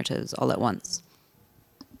multiple narratives all at once?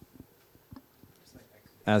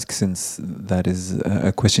 Ask, since that is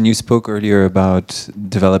a question. You spoke earlier about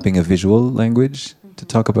developing a visual language to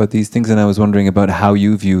talk about these things, and I was wondering about how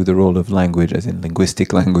you view the role of language, as in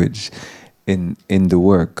linguistic language, in the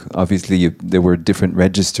work. Obviously, there were different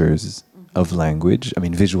registers of language,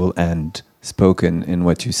 visual and spoken in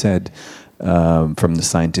what you said, from the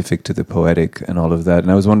scientific to the poetic and all of that.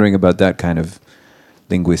 And I was wondering about that kind of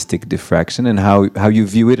linguistic diffraction and how you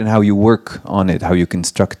view it and how you work on it, how you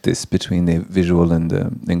construct this between the visual and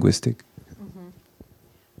the linguistic.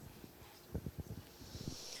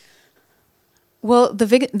 Well, the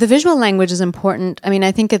visual language is important.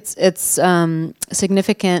 I think it's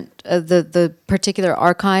significant, the particular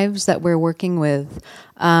archives that we're working with.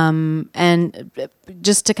 And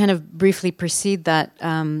just to kind of briefly precede that,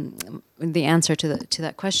 the answer to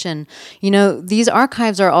that question, these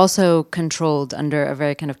archives are also controlled under a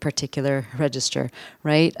very kind of particular register,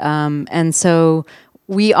 right? And so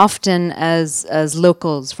we often, as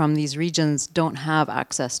locals from these regions, don't have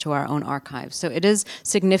access to our own archives. So it is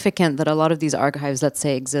significant that a lot of these archives, let's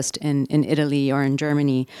say, exist in Italy or in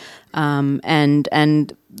Germany,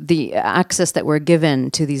 and the access that we're given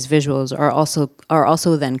to these visuals are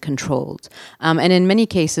also then controlled. And in many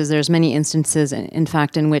cases, there's many instances, in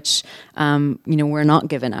fact, in which we're not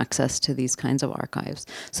given access to these kinds of archives.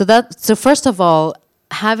 So first of all,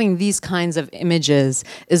 having these kinds of images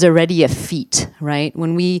is already a feat, right?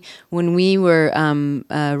 When we were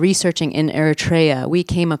researching in Eritrea, we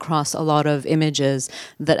came across a lot of images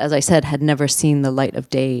that, as I said, had never seen the light of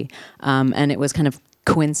day, and it was kind of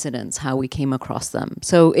coincidence how we came across them.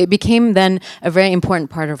 So it became then a very important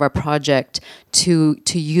part of our project to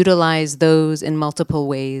utilize those in multiple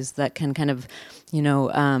ways that can kind of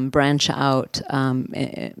branch out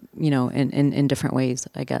in different ways,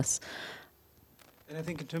 I guess. And I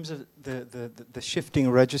think in terms of the shifting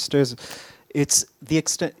registers, it's the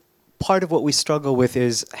extent. Part of what we struggle with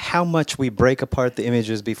is how much we break apart the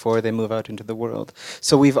images before they move out into the world.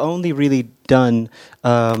 So we've only really done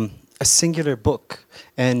a singular book,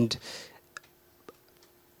 and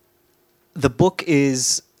the book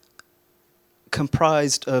is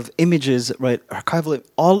comprised of images, right, archival,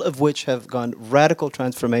 all of which have gone radical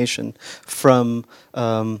transformation from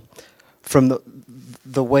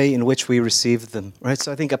the way in which we receive them, right?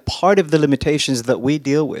 So I think a part of the limitations that we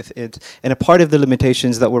deal with it, and a part of the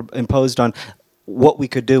limitations that were imposed on what we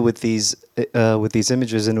could do with these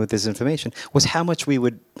images and with this information, was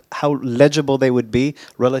how legible they would be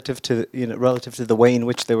relative to the way in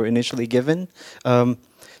which they were initially given.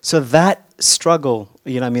 So that struggle,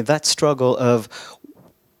 that struggle of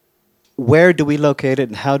where do we locate it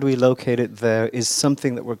and how do we locate it there is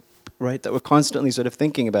something that we're constantly sort of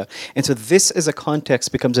thinking about. And so this as a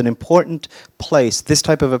context becomes an important place, this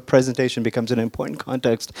type of a presentation becomes an important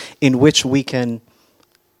context in which we can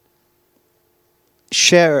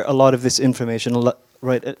share a lot of this information,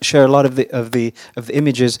 share a lot of the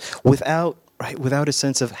images without a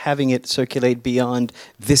sense of having it circulate beyond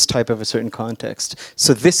this type of a certain context.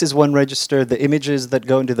 So this is one register, the images that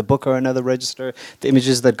go into the book are another register, the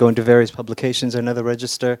images that go into various publications are another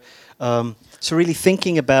register. So really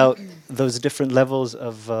thinking about those different levels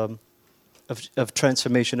of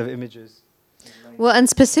transformation of images. Well, and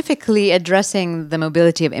specifically addressing the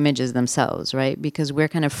mobility of images themselves, right? Because we're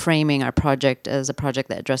kind of framing our project as a project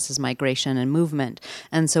that addresses migration and movement.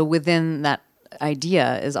 And so within that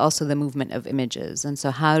idea is also the movement of images. And so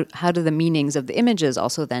how do the meanings of the images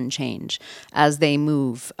also then change as they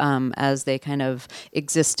move, as they kind of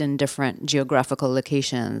exist in different geographical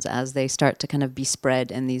locations, as they start to kind of be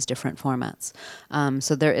spread in these different formats.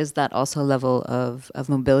 So there is that also level of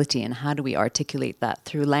mobility, and how do we articulate that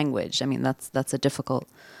through language? That's a difficult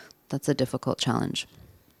challenge.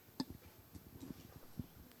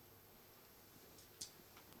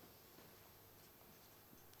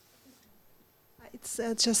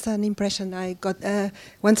 It's just an impression I got.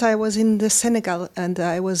 Once I was in the Senegal and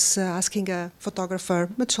I was asking a photographer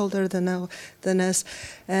much older than us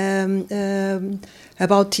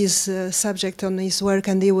about his subject on his work,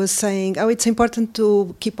 and he was saying, "Oh, it's important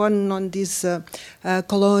to keep on this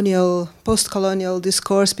post-colonial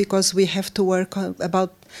discourse because we have to work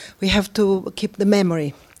we have to keep the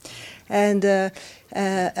memory." And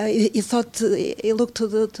he thought, he looked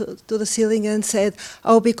to the ceiling and said,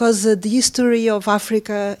 "Oh, because the history of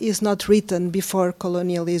Africa is not written before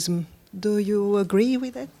colonialism." Do you agree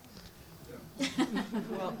with that?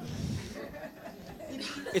 Well,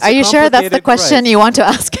 are you sure that's the question you want to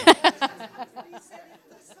ask?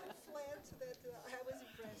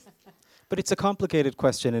 But it's a complicated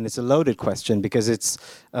question, and it's a loaded question, because it's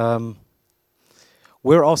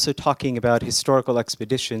we're also talking about historical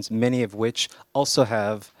expeditions, many of which also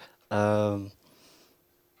have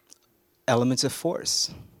elements of force,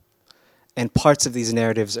 and parts of these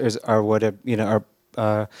narratives are what are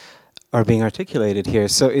being articulated here.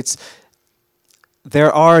 So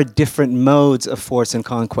there are different modes of force and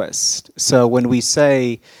conquest. So when we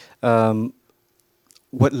say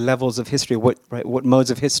what levels of history, what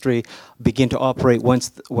modes of history begin to operate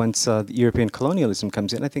once European colonialism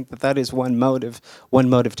comes in, I think that is one mode of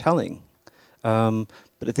telling. But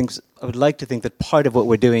I would like to think that part of what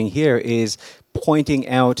we're doing here is pointing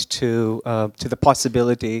out to the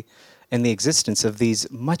possibility and the existence of these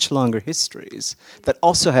much longer histories that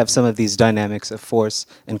also have some of these dynamics of force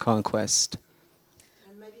and conquest.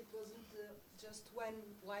 And maybe it wasn't just one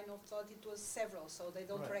line of thought; it was several, so they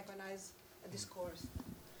don't recognize a discourse.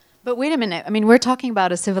 But wait a minute. I mean, we're talking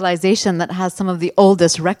about a civilization that has some of the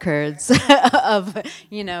oldest records of,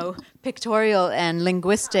 pictorial and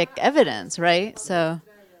linguistic evidence, right? So,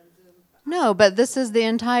 no, but this is the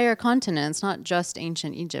entire continent. It's not just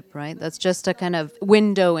ancient Egypt, right? That's just a kind of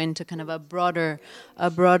window into kind of a broader thing. She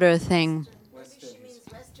means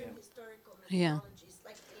Western historical Yeah. methodologies,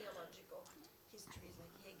 like theological histories, like Hegel,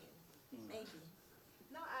 maybe.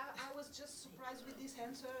 No, I was just surprised with this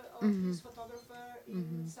answer of this photographer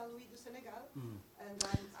in Saint-Louis du Senegal, and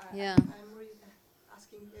I'm really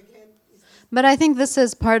asking again. But I think this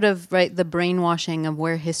is part of the brainwashing of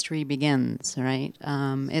where history begins, right?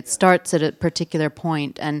 It starts at a particular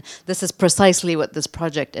point, and this is precisely what this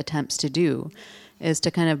project attempts to do, is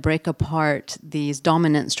to kind of break apart these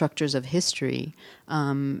dominant structures of history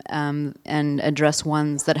and address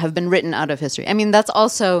ones that have been written out of history. I mean, that's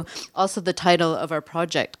also the title of our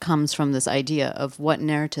project comes from this idea of what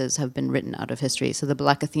narratives have been written out of history. So the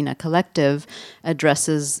Black Athena Collective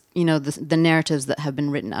addresses, the narratives that have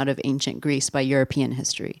been written out of ancient Greece by European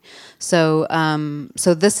history. So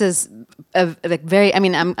this is very. I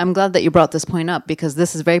mean, I'm glad that you brought this point up, because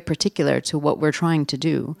this is very particular to what we're trying to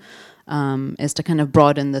do. Is to kind of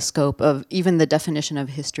broaden the scope of even the definition of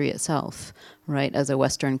history itself, right, as a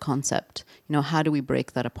Western concept. How do we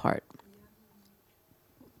break that apart?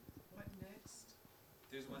 What next?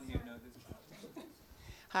 There's one here. No,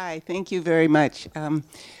 hi, thank you very much.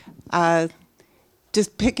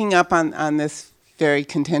 Just picking up on this very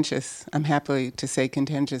contentious, I'm happy to say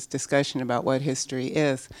contentious discussion about what history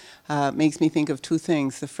is, makes me think of two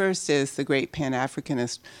things. The first is the great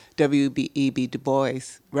Pan-Africanist W.E.B. Du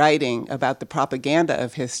Bois writing about the propaganda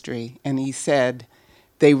of history, and he said,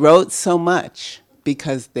 they wrote so much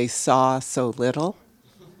because they saw so little.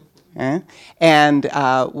 And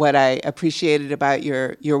what I appreciated about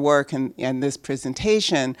your work and this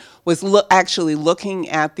presentation was actually looking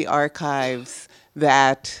at the archives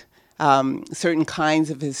that certain kinds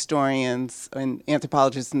of historians and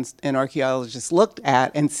anthropologists and archaeologists looked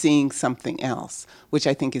at, and seeing something else, which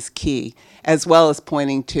I think is key, as well as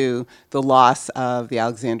pointing to the loss of the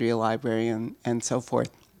Alexandria Library and so forth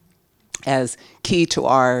as key to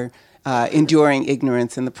our enduring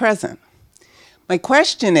ignorance in the present. My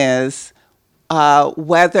question is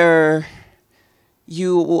whether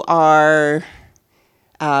you are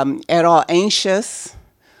at all anxious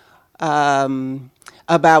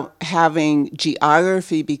about having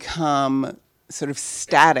geography become sort of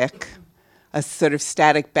static, a sort of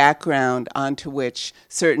static background onto which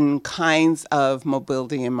certain kinds of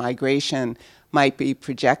mobility and migration might be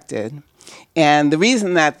projected. And the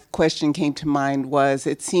reason that question came to mind was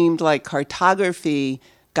it seemed like cartography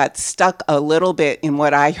got stuck a little bit in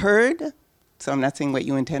what I heard, so I'm not saying what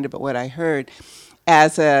you intended, but what I heard,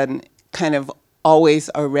 as a kind of always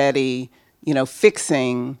already,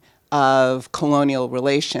 fixing of colonial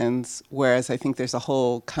relations, whereas I think there's a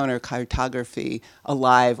whole counter-cartography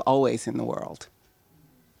alive always in the world.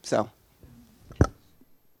 So. I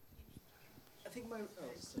think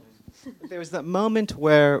there was that moment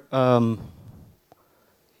where,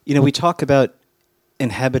 we talk about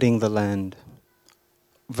inhabiting the land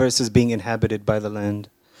versus being inhabited by the land.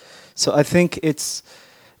 So I think it's,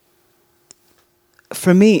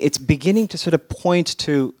 for me, it's beginning to sort of point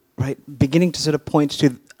to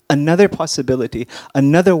another possibility,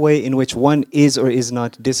 another way in which one is or is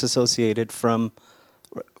not disassociated from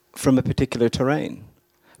a particular terrain,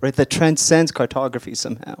 right? That transcends cartography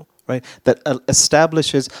somehow, right? That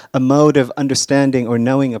establishes a mode of understanding or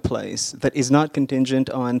knowing a place that is not contingent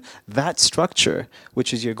on that structure,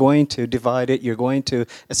 which is you're going to divide it, you're going to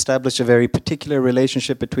establish a very particular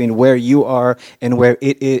relationship between where you are and where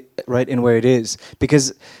it is, right, and where it is.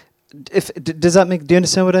 Because does that make, do you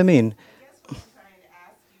understand what I mean?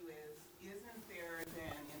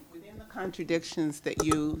 Contradictions that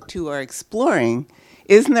you two are exploring,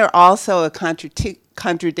 isn't there also a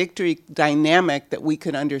contradictory dynamic that we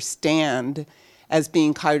could understand as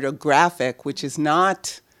being cartographic, which is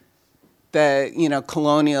not the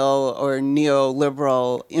colonial or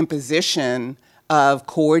neoliberal imposition of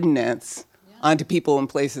coordinates onto people and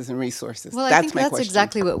places and resources? Well, that's I think my that's question.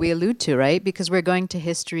 exactly what we allude to, right? Because we're going to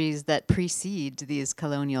histories that precede these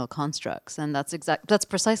colonial constructs, and that's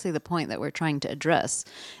precisely the point that we're trying to address,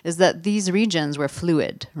 is that these regions were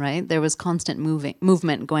fluid, right? There was constant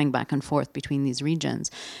movement going back and forth between these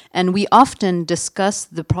regions. And we often discuss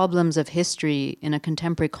the problems of history in a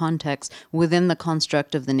contemporary context within the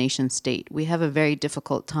construct of the nation state. We have a very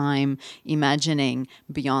difficult time imagining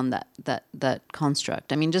beyond that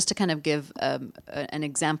construct. I mean, just to kind of give an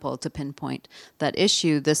example to pinpoint that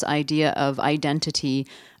issue, this idea of identity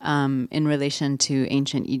in relation to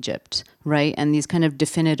ancient Egypt, right? And these kind of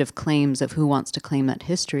definitive claims of who wants to claim that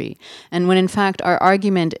history. And when in fact our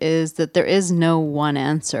argument is that there is no one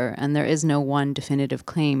answer and there is no one definitive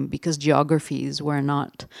claim, because geographies were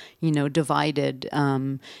not, divided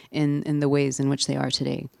in the ways in which they are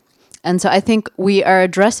today. And so I think we are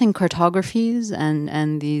addressing cartographies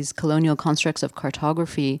and these colonial constructs of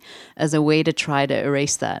cartography as a way to try to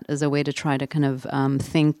erase that, as a way to try to kind of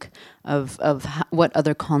think of what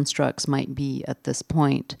other constructs might be at this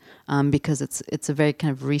point, because it's a very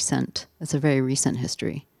kind of recent, it's a very recent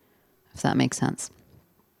history, if that makes sense.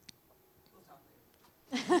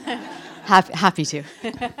 Happy to.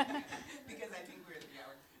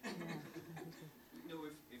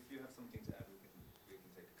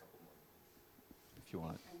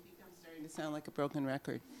 Sound like a broken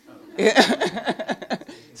record.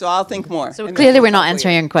 So I'll think more. So clearly we're not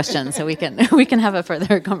answering your question, so we can have a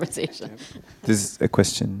further conversation. There's a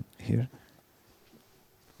question here.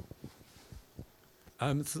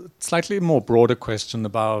 It's a slightly more broader question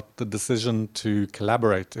about the decision to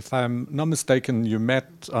collaborate. If I'm not mistaken, you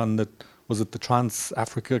met on the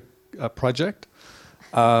Trans-Africa project,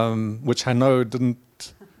 which I know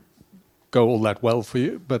didn't go all that well for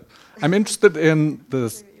you, but I'm interested in the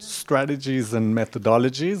strategies and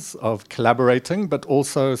methodologies of collaborating, but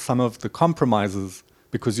also some of the compromises,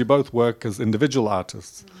 because you both work as individual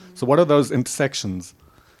artists. Mm-hmm. So what are those intersections,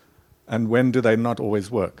 and when do they not always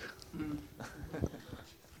work?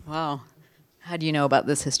 Wow. How do you know about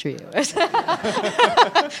this history?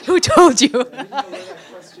 Who told you?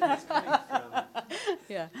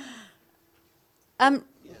 Yeah.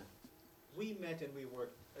 We met and we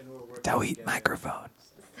worked. Dawit, microphone.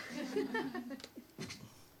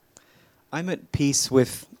 I'm at peace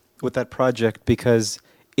with that project because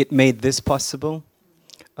it made this possible.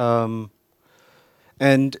 And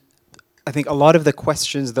I think a lot of the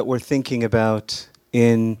questions that we're thinking about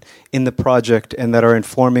in the project and that are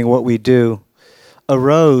informing what we do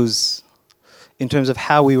arose in terms of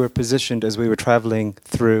how we were positioned as we were traveling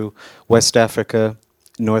through West Africa,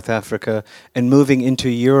 North Africa, and moving into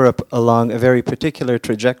Europe along a very particular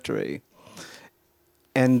trajectory.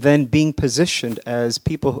 And then being positioned as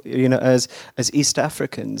people, as East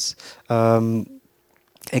Africans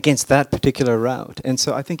against that particular route. And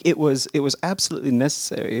so I think it was absolutely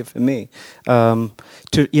necessary for me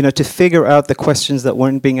to figure out the questions that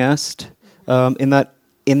weren't being asked in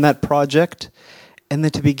that project, and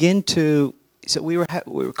then to begin to. So we were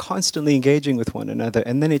constantly engaging with one another,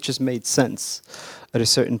 and then it just made sense at a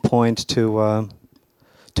certain point to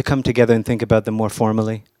come together and think about them more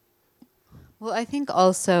formally. Well, I think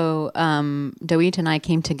also Dawit and I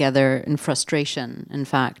came together in frustration, in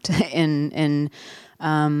fact, in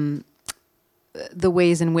the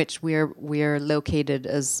ways in which we're located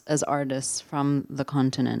as artists from the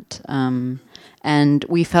continent. And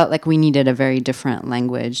we felt like we needed a very different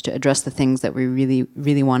language to address the things that we really,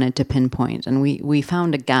 really wanted to pinpoint. And we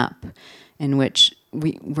found a gap in which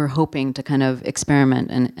we were hoping to kind of experiment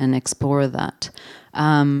and explore that.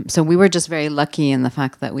 So we were just very lucky in the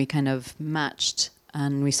fact that we kind of matched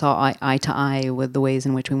and we saw eye to eye with the ways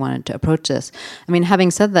in which we wanted to approach this. I mean,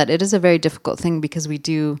 having said that, it is a very difficult thing because we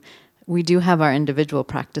do have our individual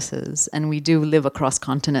practices, and we do live across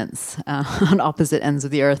continents on opposite ends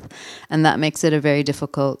of the earth, and that makes it a very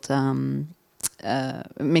difficult.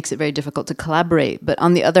 Makes it very difficult to collaborate. But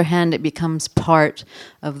on the other hand, it becomes part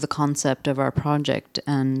of the concept of our project,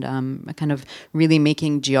 and kind of really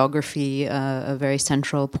making geography a very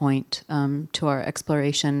central point to our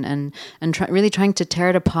exploration, and really trying to tear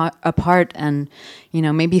it apart, and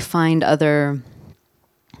maybe find other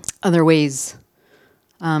ways.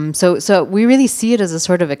 So we really see it as a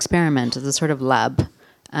sort of experiment, as a sort of lab.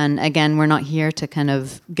 And again, we're not here to kind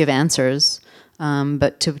of give answers,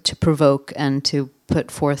 but to provoke and to put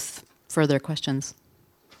forth further questions.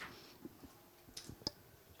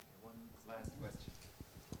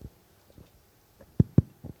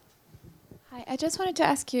 Hi, I just wanted to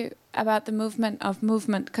ask you about the movement of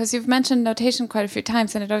movement, because you've mentioned notation quite a few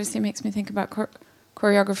times, and it obviously makes me think about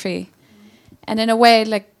choreography. And in a way,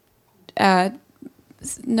 like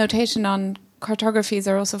notation on cartographies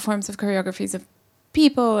are also forms of choreographies of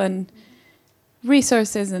people and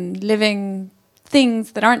resources and living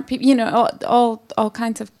things that aren't people, all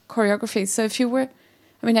kinds of choreographies. So if you were,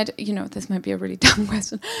 I mean, this might be a really dumb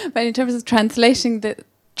question, but in terms of translating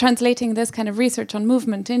this kind of research on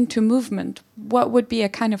movement into movement, what would be a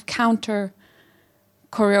kind of counter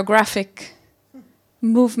choreographic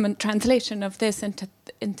movement translation of this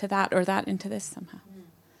into that, or that into this somehow?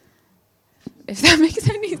 If that makes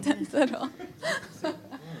any sense at all.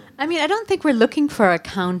 I mean, I don't think we're looking for a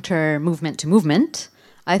counter movement to movement.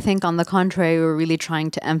 I think, on the contrary, we're really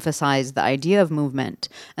trying to emphasize the idea of movement.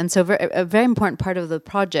 And so a very important part of the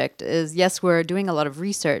project is, yes, we're doing a lot of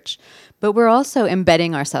research, but we're also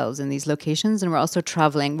embedding ourselves in these locations, and we're also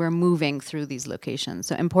traveling, we're moving through these locations.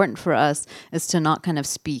 So important for us is to not kind of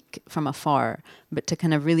speak from afar, but to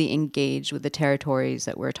kind of really engage with the territories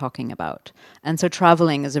that we're talking about. And so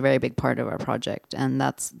traveling is a very big part of our project, and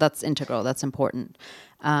that's integral, that's important.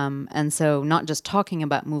 And so not just talking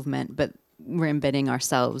about movement, but we're embedding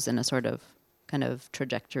ourselves in a sort of kind of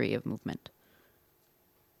trajectory of movement.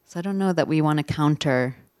 So I don't know that we want to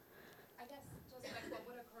counter. I guess just like, what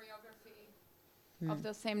would a choreography of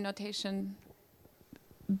the same notation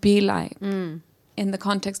be like in the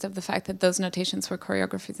context of the fact that those notations were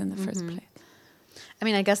choreographies in the first place? I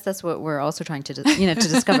mean, I guess that's what we're also trying to to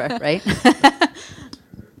discover, right?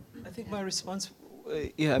 I think my response.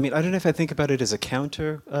 I mean, I don't know if I think about it as a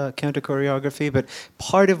counter choreography, but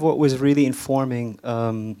part of what was really informing,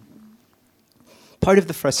 part of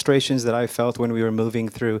the frustrations that I felt when we were moving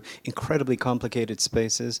through incredibly complicated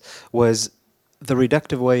spaces was the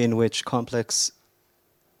reductive way in which complex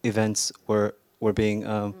events were being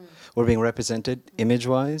represented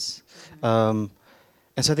image-wise. And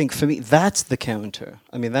so I think for me, that's the counter.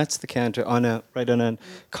 I mean, that's the counter on a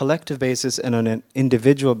collective basis and on an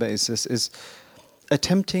individual basis, is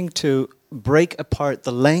attempting to break apart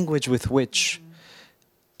the language with which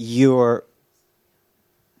you're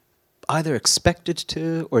either expected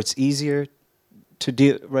to, or it's easier to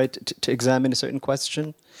deal, right, to examine a certain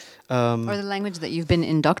question. Or the language that you've been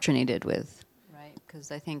indoctrinated with, right? Because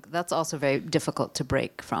I think that's also very difficult to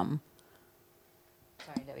break from.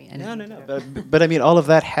 Sorry, Debbie. No. But I mean, all of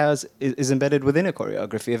that is embedded within a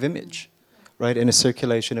choreography of image, right, in a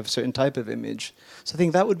circulation of a certain type of image. So I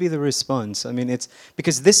think that would be the response. I mean, it's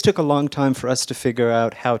because this took a long time for us to figure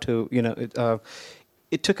out how to,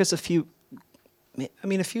 it took us a few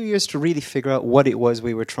years to really figure out what it was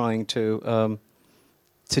we were trying to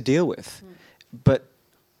deal with. But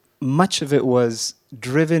much of it was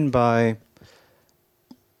driven by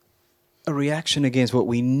a reaction against what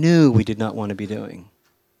we knew we did not want to be doing.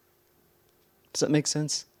 Does that make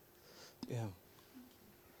sense? Yeah.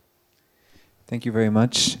 Thank you very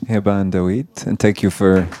much, Heba and Dawit, and thank you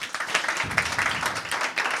for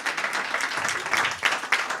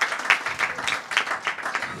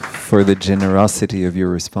the generosity of your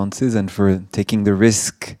responses and for taking the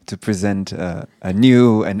risk to present a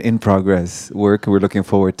new and in-progress work. We're looking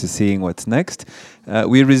forward to seeing what's next.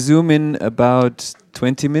 We resume in about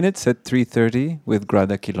 20 minutes at 3:30 with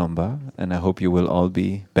Grada Quilomba, and I hope you will all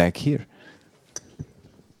be back here.